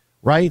everything,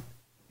 right?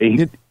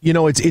 It's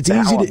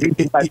easy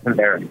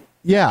to.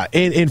 Yeah,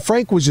 and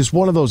Frank was just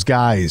one of those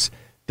guys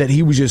that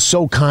he was just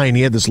so kind.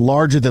 He had this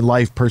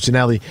larger-than-life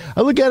personality.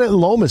 I look at it in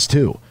Lomas,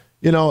 too.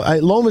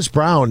 Lomas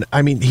Brown,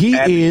 I mean, he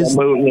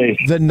Absolutely.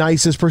 Is the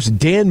nicest person.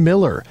 Dan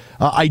Miller,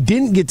 I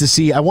didn't get to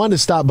see. I wanted to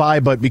stop by,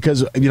 but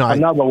because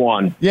another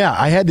one. Yeah,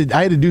 I had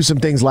to do some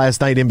things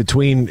last night in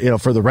between,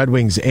 for the Red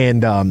Wings,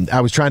 and I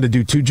was trying to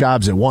do two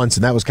jobs at once,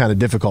 and that was kind of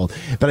difficult.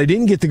 But I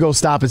didn't get to go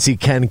stop and see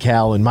Ken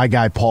Cal and my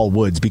guy Paul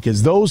Woods,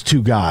 because those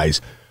two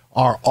guys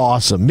are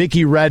awesome.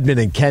 Mickey Redmond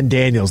and Ken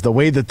Daniels, the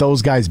way that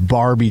those guys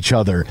barb each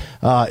other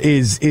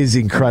is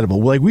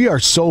incredible. Like, we are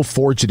so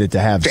fortunate to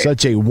have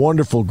such a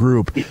wonderful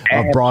group of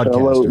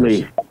broadcasters.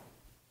 Absolutely.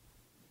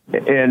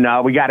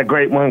 And we got a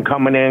great one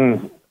coming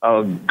in,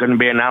 going to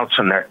be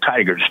announcing their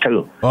Tigers,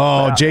 too.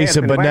 Oh,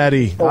 Jason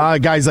Benetti.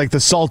 Guys like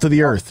the salt of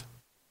the earth.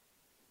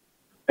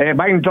 If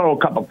I can throw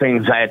a couple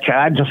things at you,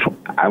 I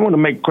want to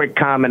make a quick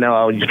comment.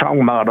 You're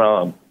talking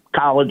about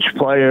college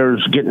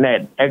players getting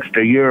that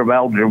extra year of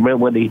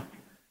eligibility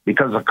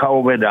because of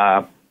COVID.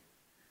 I'm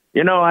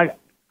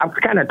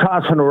kind of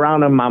tossing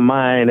around in my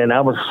mind, and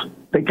I was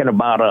thinking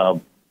about a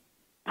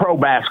pro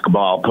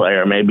basketball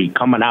player maybe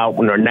coming out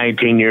when they're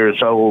 19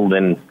 years old,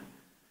 and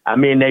I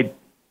mean, they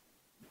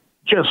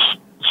just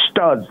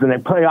studs, and they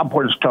play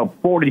upwards to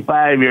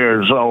 45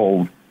 years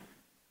old,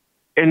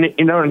 and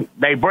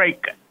they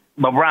break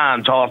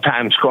LeBron's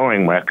all-time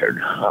scoring record.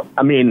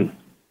 I mean,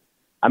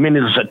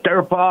 is it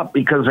their fault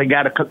because they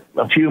got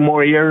a few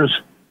more years?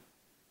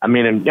 I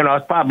mean,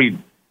 it's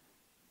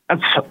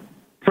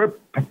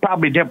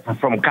probably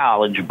different from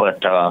college,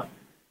 but no,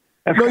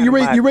 you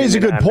raise a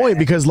good point,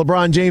 because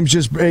LeBron James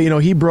just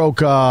he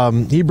broke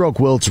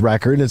Wilt's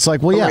record, and it's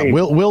like, well, yeah,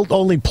 Wilt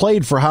only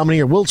played for how many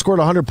years? Wilt scored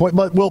 100 points,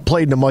 but Wilt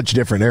played in a much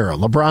different era.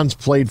 LeBron's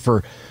played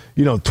for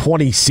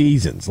 20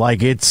 seasons.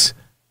 Like, it's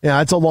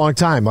a long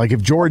time. Like,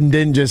 if Jordan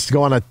didn't just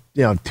go on a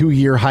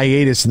 2-year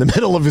hiatus in the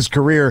middle of his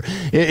career,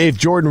 if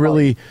Jordan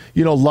really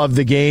loved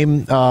the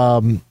game in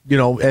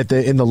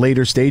the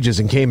later stages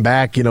and came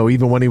back,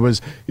 even when he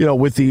was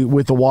with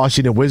the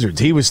Washington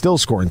Wizards, he was still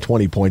scoring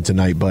 20 points a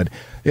night. But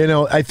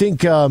I think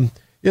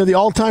the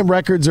all-time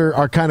records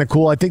are kind of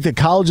cool. I think that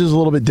college is a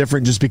little bit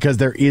different, just because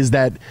there is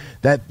that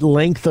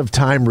length of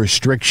time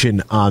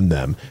restriction on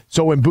them.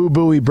 So when Boo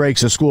Buie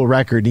breaks a school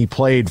record and he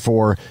played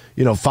for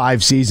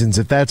 5 seasons,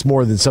 if that's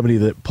more than somebody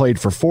that played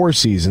for 4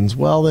 seasons,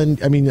 well, then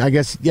I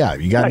guess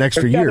you got an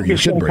extra year. You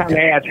should break it.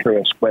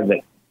 Asterisk with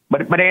it.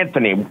 But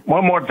Anthony,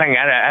 one more thing.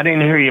 I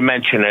didn't hear you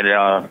mention it.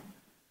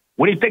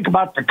 What do you think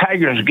about the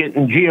Tigers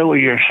getting Gio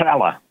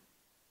Urshela?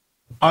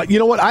 You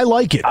know what? I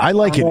like it.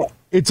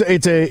 It's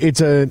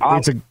a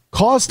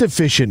cost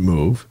efficient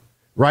move,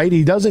 right?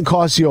 He doesn't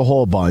cost you a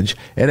whole bunch.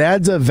 It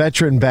adds a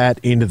veteran bat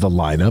into the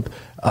lineup.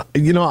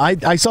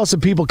 I saw some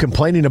people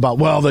complaining about,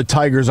 well, the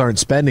Tigers aren't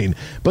spending,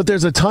 but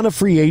there's a ton of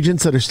free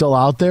agents that are still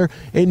out there,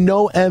 and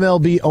no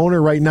MLB owner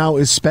right now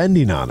is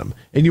spending on them.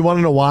 And you want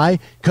to know why?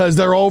 Because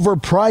they're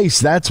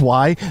overpriced. That's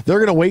why.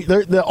 They're going to wait.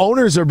 The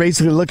owners are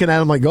basically looking at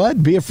them like, go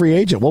ahead, be a free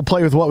agent. We'll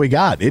play with what we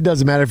got. It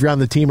doesn't matter if you're on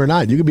the team or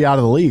not. You could be out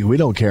of the league. We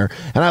don't care.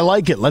 And I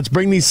like it. Let's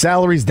bring these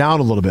salaries down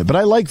a little bit. But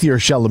I like the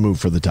Urshela move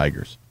for the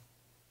Tigers.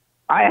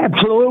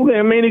 Absolutely.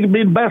 I mean, he could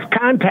be the best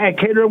contact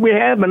hitter we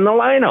have in the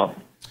lineup.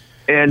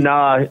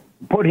 and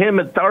put him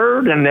at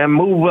third, and then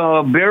move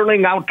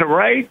Beerling out to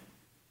right,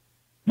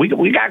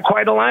 we got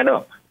quite a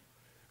lineup.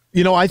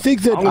 I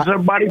think that as long as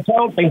everybody's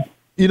healthy.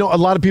 A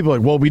lot of people are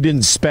like, well, we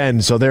didn't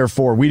spend, so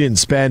therefore we didn't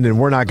spend, and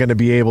we're not going to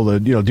be able to,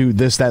 do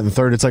this, that, and the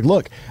third. It's like,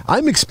 look,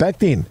 I'm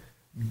expecting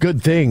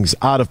good things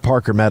out of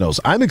Parker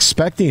Meadows. I'm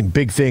expecting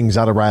big things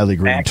out of Riley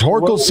Green.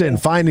 Absolutely.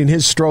 Torkelson finding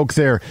his stroke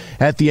there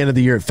at the end of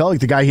the year. It felt like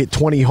the guy hit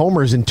 20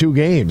 homers in 2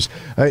 games.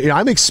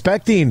 I'm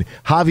expecting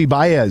Javi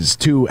Baez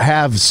to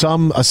have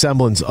some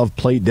semblance of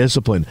plate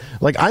discipline.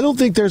 Like, I don't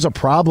think there's a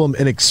problem,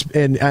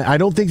 and I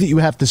don't think that you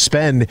have to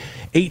spend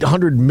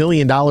 $800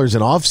 million in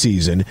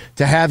offseason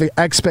to have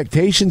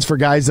expectations for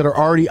guys that are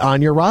already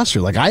on your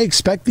roster. Like, I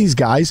expect these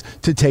guys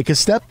to take a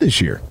step this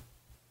year.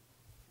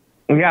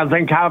 Yeah, I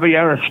think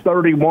Javier's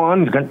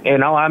 31.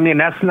 I mean,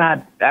 that's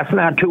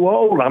not too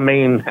old. I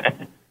mean,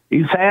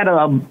 he's had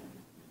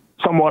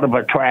somewhat of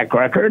a track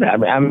record.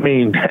 I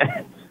mean,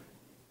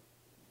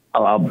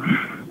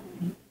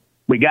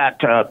 we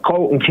got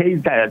Colton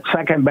Keith at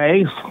second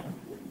base.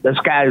 This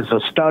guy's a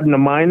stud in the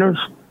minors.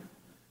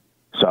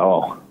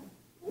 So,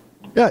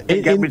 yeah,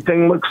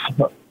 everything looks.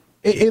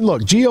 And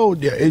look,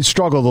 Gio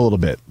struggled a little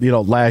bit,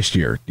 last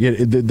year.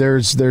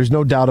 There's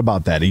no doubt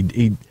about that.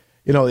 He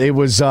it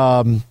was.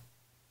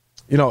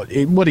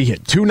 What he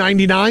hit,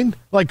 299?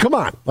 Like, come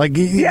on. Like,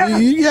 you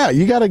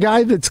got a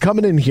guy that's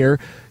coming in here.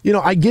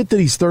 I get that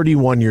he's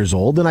 31 years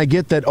old, and I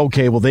get that,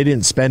 okay, well, they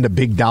didn't spend a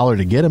big dollar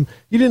to get him.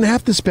 You didn't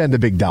have to spend a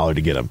big dollar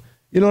to get him.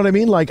 You know what I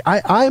mean? Like,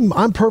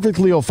 I'm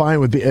perfectly fine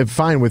with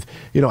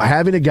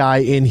having a guy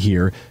in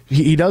here.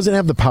 He doesn't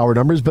have the power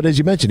numbers, but as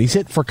you mentioned, he's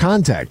hit for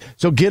contact.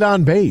 So get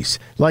on base.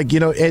 Like,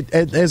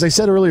 as I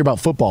said earlier about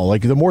football,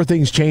 like, the more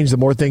things change, the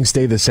more things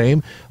stay the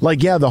same.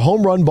 Like, yeah, the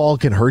home run ball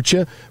can hurt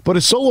you, but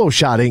a solo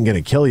shot ain't going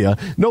to kill you.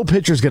 No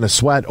pitcher's going to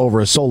sweat over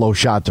a solo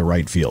shot to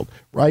right field,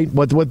 right?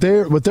 What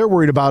they're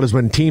worried about is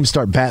when teams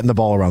start batting the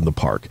ball around the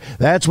park.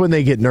 That's when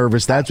they get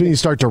nervous. That's when you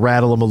start to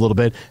rattle them a little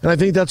bit. And I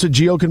think that's what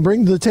Gio can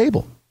bring to the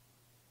table.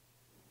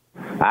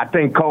 I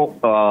think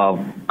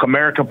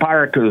Comerica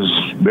Park is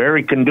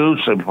very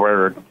conducive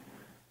for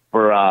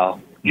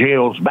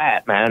Gio's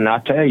bat, man. I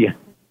tell you.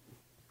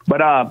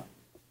 But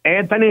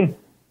Anthony,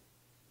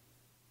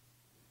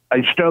 are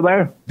you still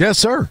there? Yes,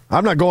 sir.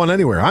 I'm not going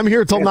anywhere. I'm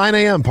here till 9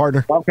 a.m.,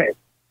 partner. Okay.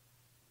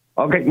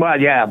 Well,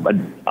 yeah, but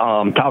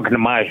talking to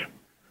my.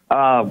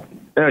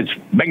 It's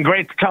been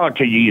great to talk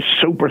to you,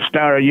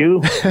 superstar.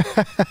 You,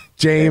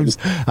 James.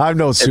 I'm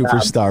no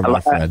superstar,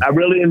 my friend. I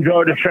really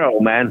enjoyed the show,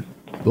 man.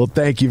 Well,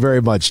 thank you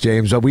very much,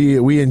 James.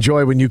 We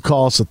enjoy when you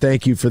call, so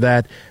thank you for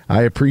that.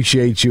 I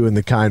appreciate you and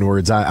the kind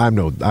words. I'm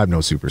no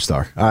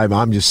superstar.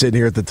 I'm just sitting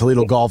here at the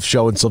Toledo Golf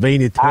Show in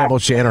Sylvania, Tam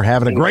O'Shanter,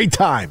 having a great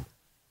time.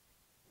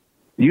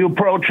 You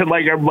approach it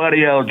like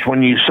everybody else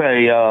when you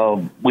say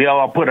we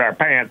all put our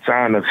pants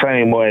on the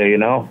same way,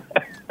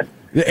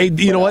 Hey,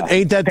 you know what?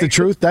 Ain't that the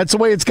truth? That's the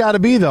way it's got to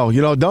be, though.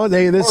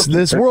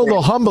 This world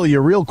will humble you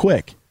real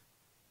quick.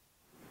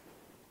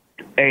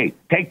 Hey,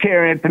 take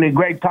care, Anthony.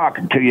 Great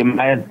talking to you,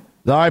 man.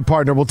 All right,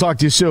 partner. We'll talk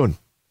to you soon.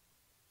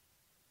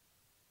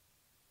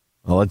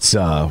 Well, let's.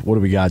 What do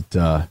we got?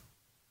 What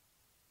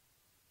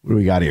do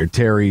we got here?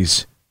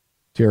 Terry's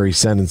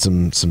sending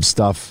some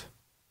stuff.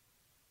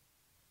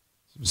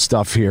 Some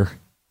stuff here.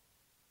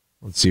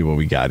 Let's see what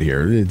we got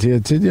here.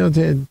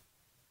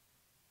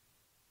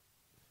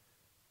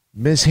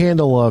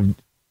 Mishandle of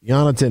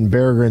Jonathan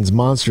Berggren's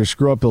monster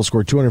screw up. He'll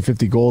score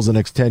 250 goals the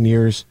next 10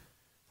 years,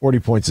 40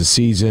 points a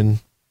season.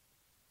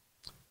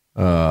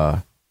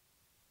 I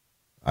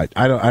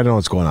don't know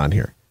what's going on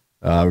here.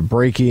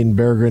 Breaking,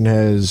 Berggren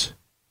has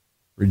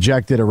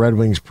rejected a Red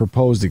Wings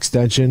proposed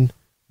extension.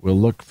 We'll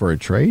look for a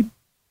trade.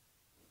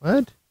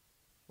 What?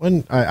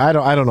 When I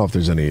don't know if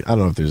there's any. I don't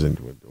know if there's any.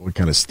 What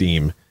kind of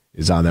steam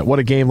is on that? What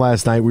a game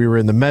last night. We were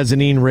in the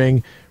mezzanine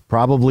ring,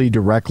 probably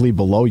directly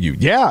below you.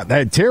 Yeah,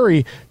 that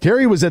Terry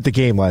was at the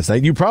game last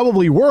night. You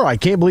probably were. I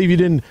can't believe you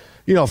didn't.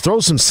 Throw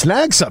some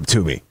snags up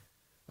to me.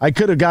 I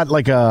could have got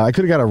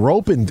a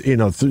rope and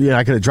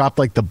I could have dropped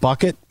like the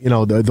bucket.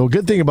 The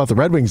good thing about the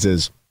Red Wings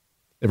is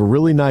they have a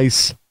really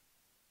nice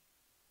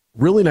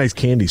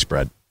candy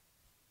spread.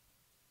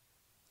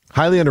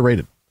 Highly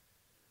underrated.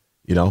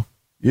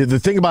 The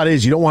thing about it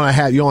is you don't want to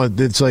have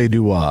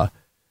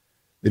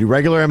they do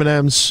regular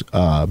M&Ms,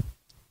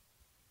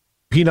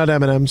 peanut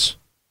M&Ms,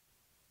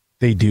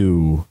 they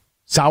do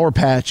Sour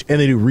Patch, and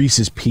they do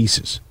Reese's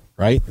Pieces.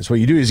 Right. So what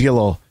you do is you get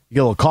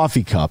a little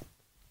coffee cup.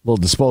 Little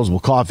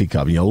disposable coffee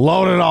cup. You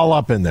load it all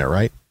up in there,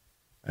 right?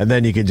 And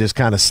then you can just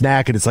kind of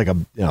snack it. It's like the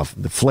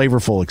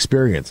flavorful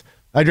experience.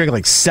 I drank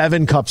like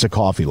 7 cups of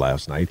coffee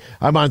last night.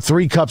 I'm on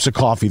 3 cups of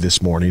coffee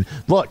this morning.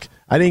 Look,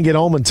 I didn't get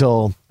home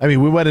until, we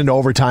went into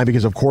overtime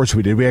because of course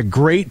we did. We had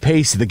great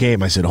pace of the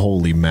game. I said,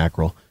 holy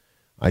mackerel.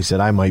 I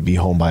said, I might be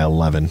home by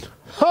 11.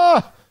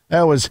 Ha!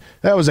 That was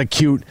a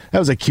cute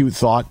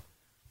thought.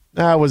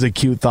 That was a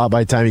cute thought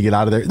by the time you get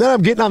out of there. Then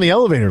I'm getting on the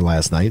elevator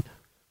last night.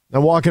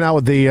 I'm walking out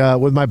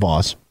with my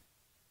boss,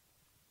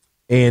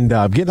 and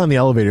I'm getting on the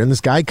elevator, and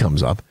this guy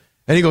comes up,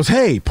 and he goes,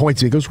 hey,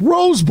 points to me, he goes,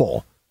 Rose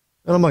Bowl.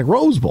 And I'm like,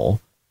 Rose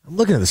Bowl? I'm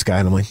looking at this guy,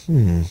 and I'm like,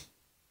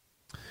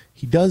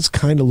 he does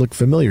kind of look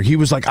familiar. He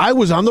was like, I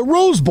was on the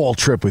Rose Bowl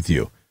trip with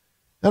you.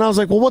 And I was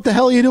like, well, what the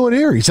hell are you doing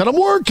here? He said, I'm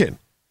working.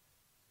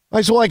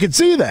 I said, well, I could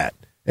see that.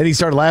 And he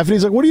started laughing.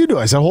 He's like, what are you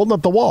doing? I said, holding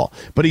up the wall.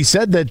 But he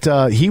said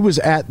that he was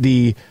at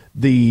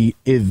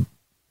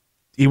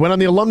he went on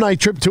the alumni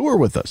trip tour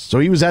with us. So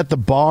he was at the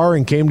bar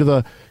and came to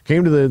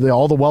the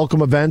all the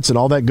welcome events and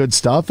all that good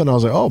stuff. And I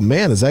was like, oh,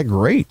 man, is that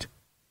great?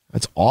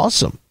 That's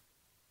awesome.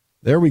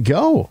 There we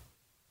go.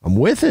 I'm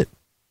with it.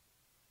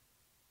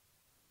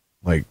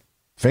 Like,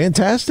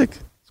 fantastic.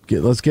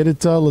 Let's get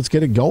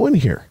it going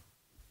here.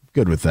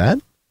 Good with that.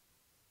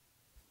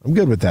 I'm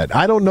good with that.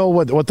 I don't know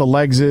what the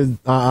legs is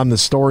on the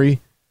story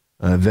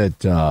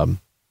that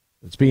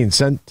it's being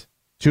sent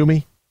to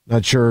me.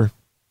 Not sure,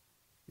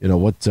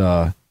 what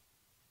the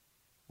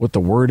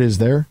word is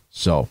there.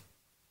 So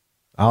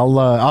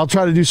I'll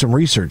try to do some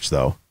research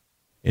though,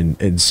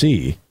 and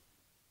see.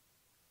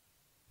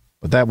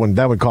 But that one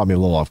caught me a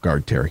little off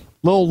guard, Terry.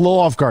 Little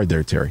off guard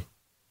there, Terry.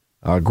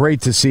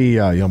 Great to see.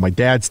 My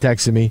dad's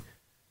texting me.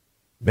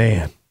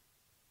 Man,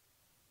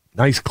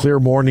 nice clear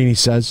morning. He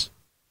says,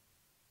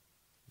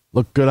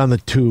 look good on the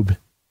tube.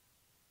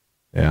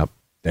 Yeah,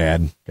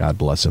 Dad. God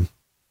bless him.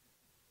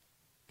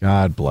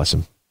 God bless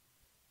him.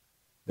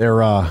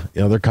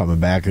 They're coming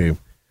back.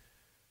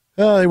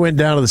 They went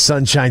down to the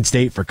Sunshine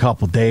State for a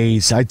couple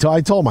days. I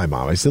told my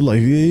mom. I said, look,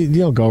 you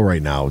don't go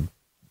right now.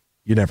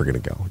 You're never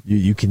going to go.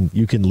 You can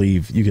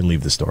leave. You can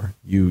leave the store.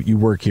 You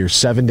work here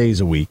 7 days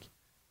a week,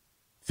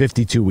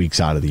 52 weeks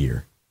out of the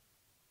year.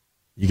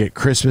 You get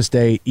Christmas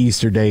Day,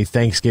 Easter Day,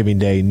 Thanksgiving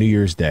Day, New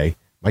Year's Day.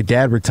 My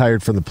dad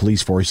retired from the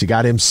police force. You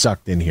got him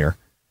sucked in here,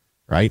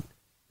 right?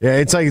 Yeah,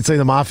 it's like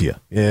the mafia.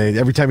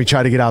 Every time you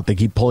try to get out, they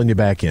keep pulling you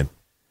back in.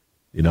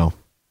 You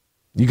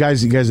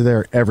guys are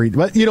there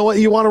but you know what?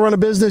 You want to run a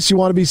business, you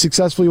want to be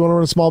successful, you want to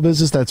run a small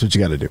business, that's what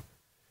you got to do.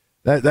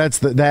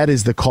 That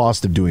is the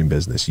cost of doing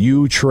business.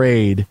 You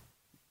trade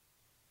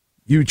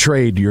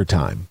your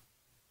time.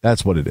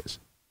 That's what it is.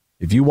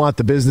 If you want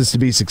the business to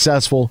be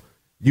successful,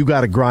 you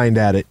got to grind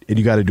at it, and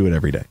you got to do it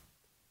every day.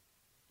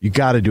 You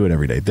got to do it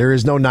every day. There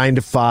is no 9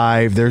 to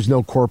 5. There's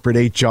no corporate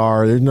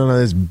HR. There's none of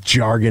this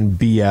jargon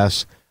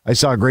BS. I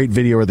saw a great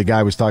video where the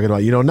guy was talking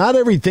about, not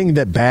everything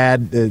that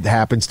bad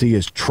happens to you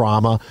is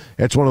trauma.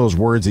 That's one of those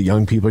words that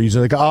young people are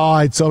using. Like,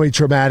 I had so many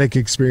traumatic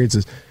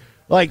experiences.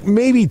 Like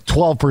maybe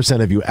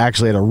 12% of you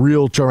actually had a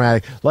real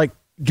traumatic, like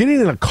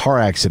getting in a car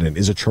accident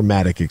is a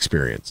traumatic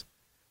experience,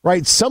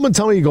 right? Someone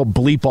telling you to go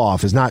bleep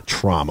off is not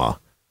trauma.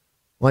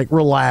 Like,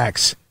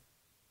 relax.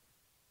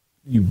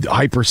 You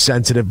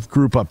hypersensitive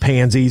group of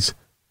pansies.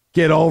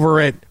 Get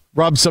over it.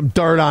 Rub some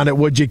dirt on it,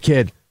 would you,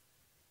 kid?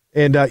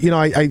 And,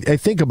 I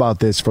think about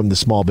this from the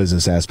small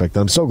business aspect.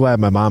 I'm so glad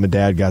my mom and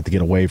dad got to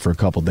get away for a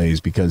couple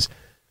days because,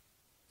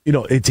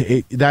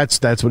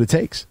 that's what it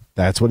takes.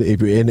 That's what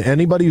and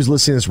anybody who's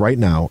listening to this right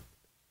now,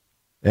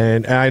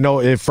 and I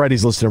know if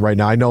Freddie's listening right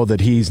now, I know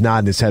that he's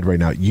nodding his head right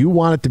now. You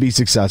want it to be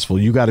successful,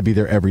 you got to be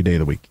there every day of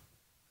the week.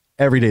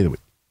 Every day of the week.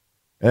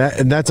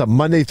 And that's a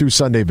Monday through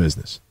Sunday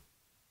business.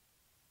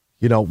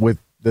 With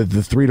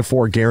the 3 to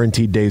 4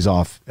 guaranteed days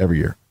off every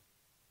year.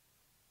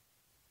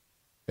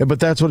 But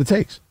that's what it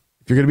takes.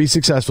 If you're going to be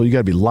successful, you got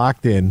to be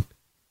locked in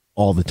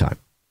all the time.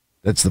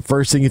 That's the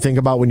first thing you think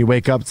about when you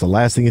wake up. It's the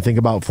last thing you think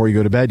about before you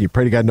go to bed. You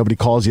pray to God nobody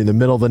calls you in the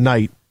middle of the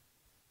night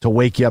to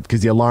wake you up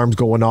because the alarm's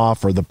going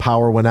off or the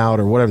power went out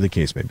or whatever the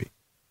case may be.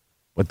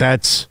 But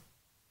there's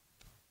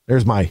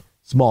my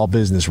small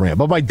business rant.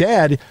 But my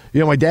dad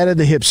had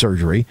the hip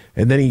surgery,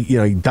 and then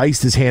he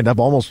diced his hand up,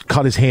 almost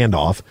cut his hand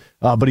off.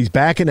 But he's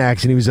back in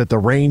action. He was at the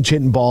range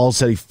hitting balls,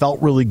 said he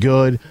felt really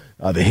good.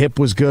 The hip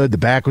was good. The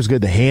back was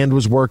good. The hand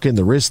was working.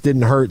 The wrist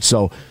didn't hurt.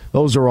 So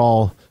those are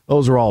all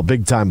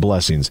big time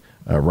blessings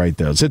right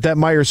there. Let's hit that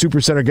Meyer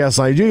Supercenter guest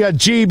line. You got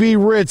GB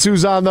Ritz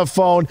who's on the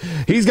phone.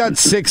 He's got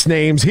 6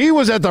 names. He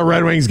was at the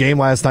Red Wings game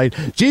last night.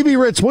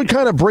 GB Ritz, what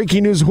kind of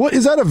breaking news? What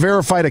is that? A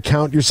verified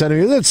account you're sending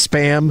me? Is that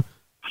spam?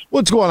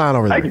 What's going on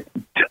over there?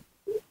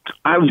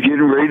 I was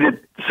getting ready to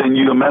send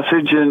you a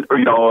message and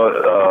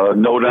a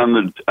note on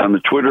the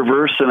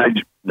Twitterverse,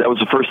 and that was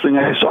the first thing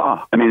I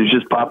saw. I mean, it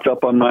just popped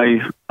up on my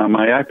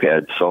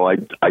iPad, so I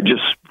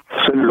just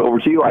sent it over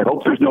to you. I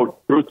hope there's no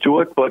truth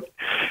to it, but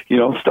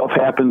stuff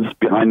happens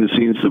behind the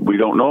scenes that we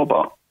don't know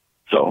about.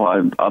 So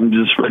I'm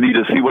just ready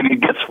to see what he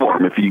gets for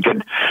him. If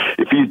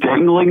he's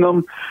dangling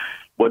him,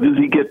 what does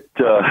he get?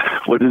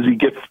 What does he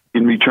get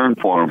in return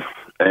for him?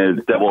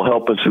 And that will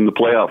help us in the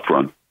playoff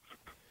run.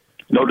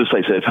 Notice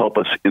I said help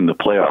us in the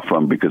playoff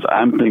run because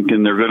I'm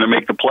thinking they're going to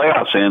make the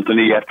playoffs,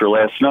 Anthony, after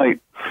last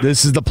night.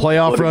 This is the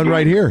playoff run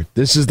right here.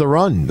 This is the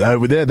run.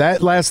 That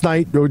last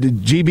night,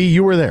 GB,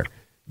 you were there.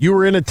 You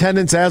were in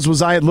attendance, as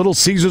was I, at Little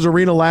Caesars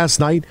Arena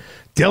last night.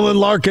 Dylan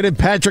Larkin and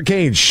Patrick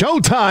Kane.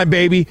 Showtime,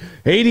 baby.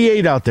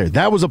 88 out there.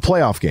 That was a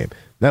playoff game.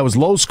 That was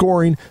low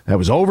scoring. That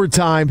was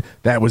overtime.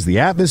 That was the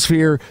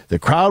atmosphere. The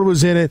crowd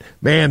was in it.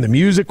 Man, the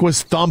music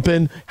was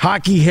thumping.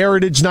 Hockey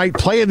Heritage Night,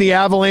 playing the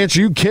Avalanche.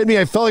 Are you kidding me?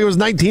 I felt like it was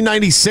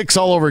 1996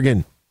 all over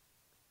again.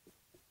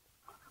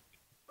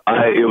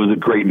 It was a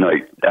great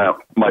night.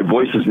 My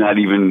voice is not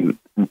even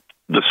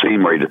the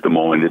same right at the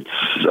moment. It's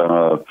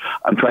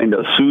I'm trying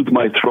to soothe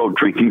my throat,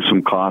 drinking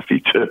some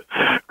coffee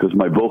because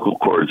my vocal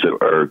cords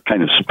are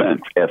kind of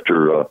spent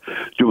after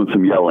doing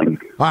some yelling.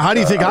 How do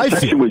you think I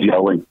feel? Was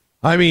yelling.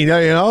 I mean,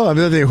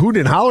 they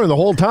hooted and hollering the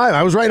whole time.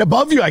 I was right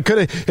above you. I could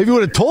have, if you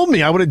would have told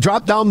me, I would have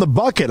dropped down the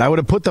bucket. I would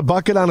have put the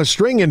bucket on a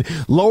string and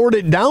lowered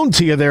it down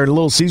to you there at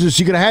Little Caesars.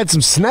 So you could have had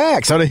some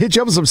snacks. I would have hit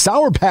you up with some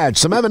Sour Patch,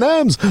 some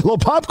M&Ms, a little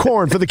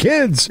popcorn for the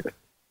kids.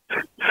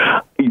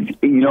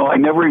 I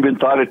never even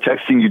thought of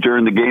texting you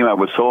during the game. I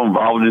was so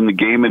involved in the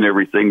game and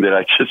everything that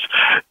I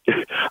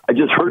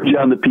just heard you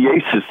on the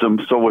PA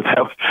system. So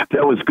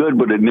that was good,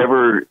 but it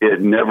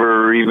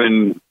never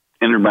even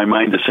entered my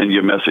mind to send you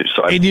a message.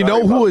 So and you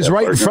know who was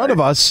right in front of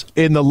us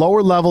in the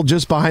lower level,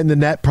 just behind the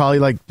net, probably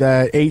like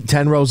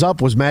 8-10 rows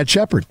up, was Matt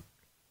Shepard.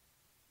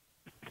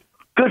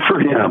 Good for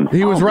him.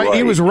 He was right.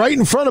 He was right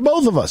in front of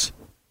both of us.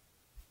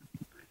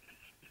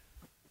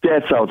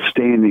 That's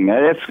outstanding.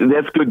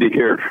 That's good to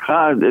hear.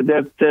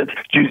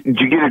 Did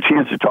you get a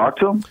chance to talk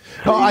to him?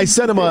 Oh, I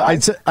sent him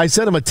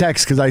a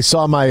text because I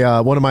saw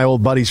my one of my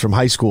old buddies from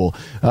high school.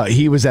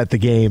 He was at the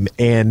game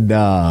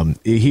and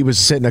he was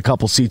sitting a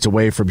couple seats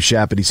away from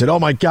Shep, and he said, "Oh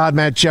my God,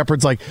 Matt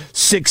Shepard's like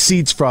 6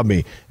 seats from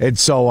me." And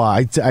so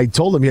I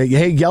told him,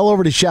 "Hey, yell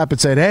over to Shep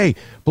and said, hey,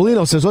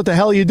 Bellino says, what the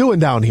hell are you doing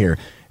down here?"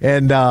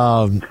 And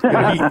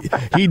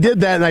he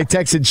did that, and I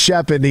texted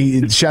Shep,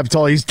 and Shep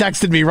told he's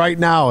texted me right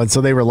now, and so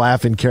they were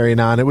laughing,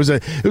 carrying on. It was a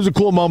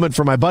cool moment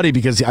for my buddy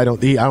because I don't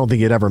think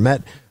he'd ever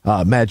met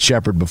Matt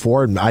Shepard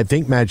before, and I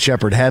think Matt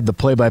Shepard had the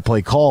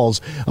play-by-play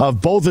calls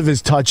of both of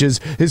his touches,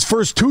 his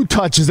first 2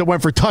 touches that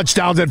went for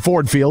touchdowns at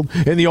Ford Field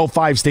in the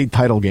 05 state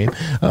title game.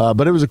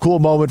 But it was a cool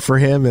moment for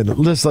him,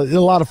 and just a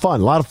lot of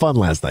fun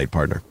last night,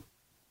 partner.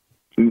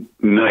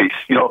 Nice.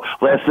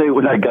 Last night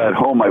when I got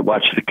home, I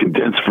watched the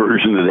condensed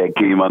version of that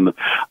game on the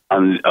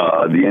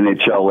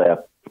NHL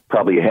app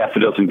probably a half a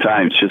dozen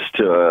times just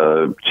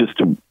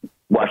to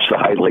watch the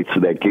highlights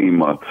of that game.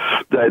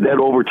 That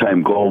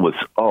overtime goal was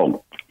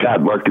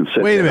God, Larkin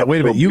said. Wait a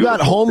minute. You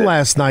got home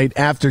last night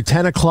after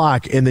 10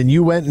 o'clock, and then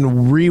you went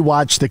and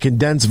rewatched the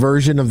condensed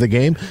version of the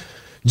game.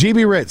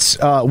 GB Ritz,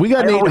 I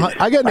got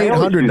an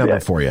 800 number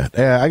for you.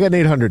 I got an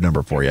 800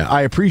 number for you.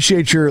 I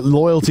appreciate your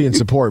loyalty and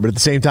support, but at the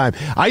same time,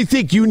 I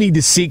think you need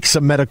to seek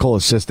some medical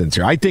assistance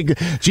here. I think,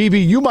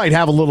 GB, you might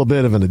have a little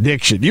bit of an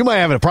addiction. You might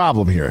have a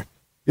problem here.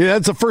 Yeah,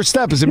 that's the first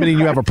step, is admitting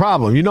you have a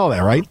problem. You know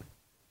that, right?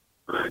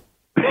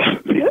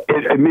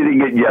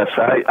 Admitting it, yes.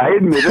 I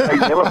admit it.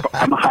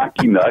 I'm a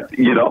hockey nut,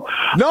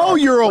 No,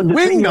 you're a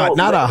wing nut,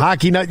 not a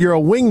hockey nut. You're a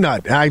wing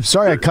nut. I'm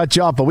sorry I cut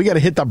you off, but we got to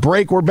hit the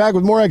break. We're back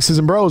with more X's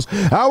and Bros.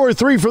 Hour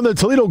 3 from the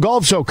Toledo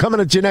Golf Show coming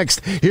at you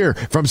next here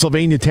from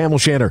Sylvania Tamil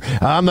Shanner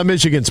on the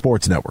Michigan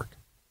Sports Network.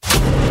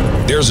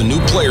 There's a new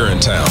player in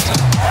town.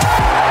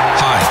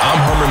 Hi, I'm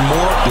Herman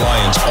Moore,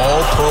 Lions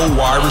All-Pro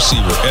wide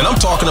receiver, and I'm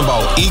talking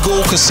about Eagle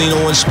Casino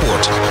and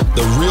Sports,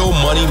 the real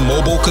money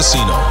mobile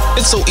casino.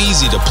 It's so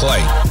easy to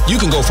play. You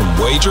can go from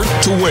wager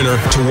to winner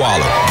to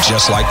wallet,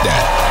 just like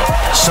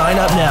that. Sign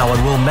up now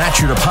and we'll match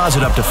your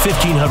deposit up to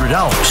 $1,500.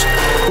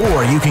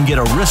 Or you can get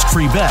a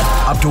risk-free bet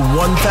up to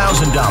 $1,000.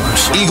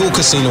 Eagle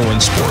Casino and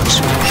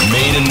Sports,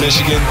 made in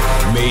Michigan,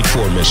 made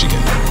for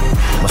Michigan.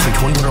 Must be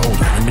 21 or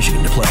older in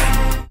Michigan to play.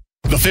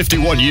 The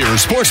 51-year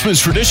sportsman's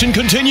tradition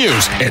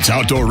continues. It's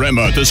Outdoor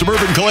Rema at the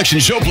Suburban Collection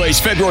Showplace,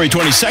 February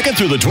 22nd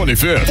through the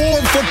 25th.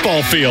 4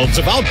 football fields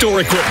of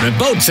outdoor equipment,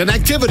 boats, and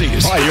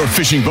activities. Buy your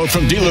fishing boat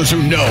from dealers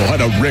who know how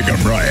to rig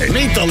 'em right.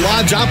 Meet the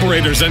lodge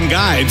operators and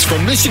guides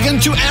from Michigan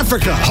to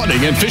Africa.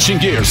 Hunting and fishing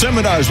gear,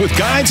 seminars with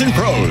guides and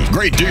pros.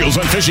 Great deals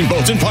on fishing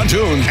boats and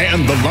pontoons.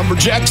 And the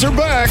lumberjacks are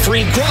back.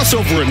 Free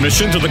crossover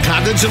admission to the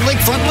Cottage and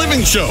Lakefront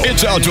Living Show.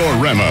 It's Outdoor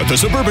Rema at the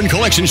Suburban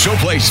Collection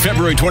Showplace,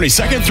 February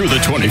 22nd through the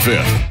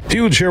 25th.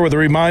 Huge here with a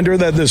reminder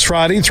that this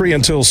Friday, 3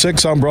 until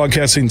 6, I'm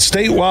broadcasting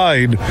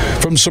statewide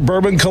from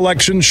Suburban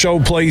Collection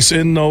Showplace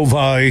in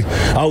Novi.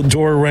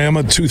 Outdoor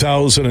Rama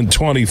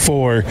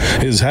 2024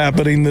 is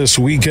happening this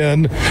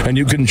weekend, and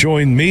you can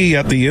join me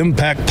at the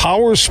Impact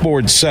Power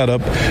Sports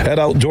setup at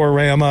Outdoor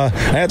Rama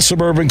at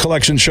Suburban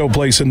Collection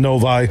Showplace in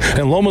Novi.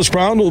 And Lomas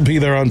Brown will be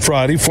there on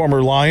Friday,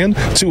 former Lion,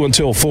 2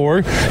 until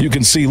 4. You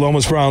can see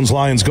Lomas Brown's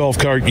Lions golf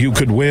cart you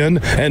could win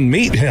and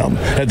meet him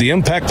at the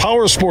Impact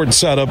Power Sports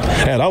setup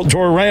at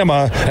Outdoor Rama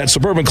at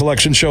Suburban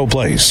Collection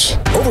Showplace.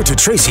 Over to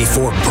Tracy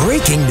for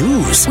breaking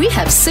news. We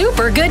have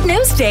super good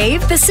news,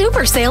 Dave. The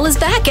super sale is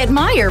back at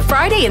Meijer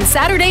Friday and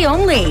Saturday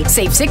only.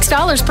 Save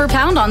 $6 per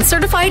pound on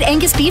certified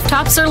Angus beef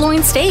top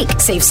sirloin steak.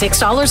 Save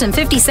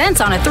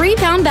 $6.50 on a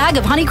 3-pound bag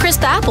of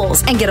Honeycrisp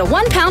apples and get a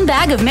 1-pound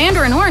bag of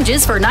mandarin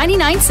oranges for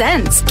 99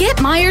 cents. Get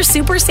Meijer's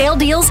super sale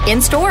deals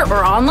in-store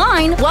or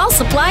online while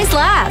supplies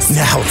last.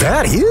 Now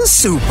that is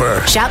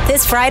super. Shop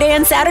this Friday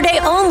and Saturday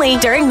only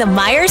during the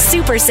Meijer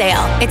Super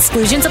Sale.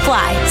 Exclusions apply.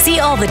 apply. See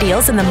all the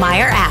deals in the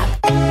Meijer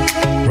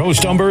app.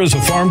 Roast Umber is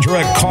a farm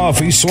direct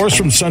coffee sourced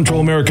from Central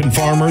American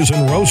farmers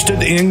and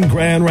roasted in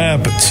Grand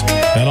Rapids.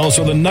 And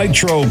also the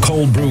Nitro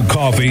Cold Brew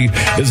Coffee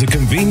is a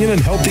convenient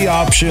and healthy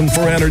option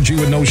for energy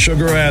with no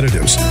sugar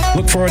additives.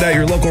 Look for it at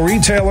your local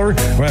retailer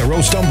or at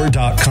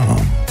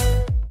roastumber.com.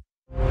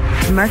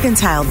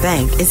 Mercantile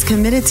Bank is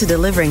committed to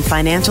delivering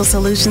financial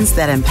solutions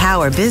that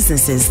empower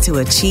businesses to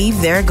achieve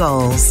their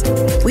goals.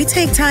 We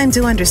take time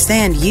to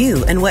understand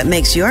you and what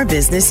makes your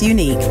business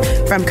unique.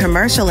 From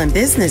commercial and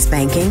business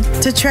banking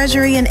to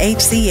treasury and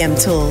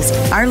HCM tools,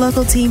 our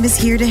local team is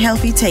here to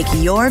help you take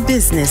your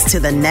business to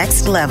the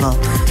next level.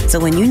 So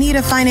when you need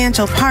a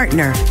financial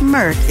partner,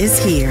 Merc is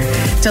here.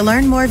 To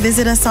learn more,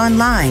 visit us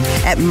online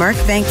at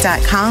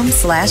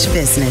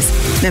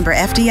mercbank.com/business. Member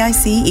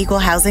FDIC, Equal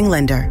Housing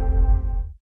Lender.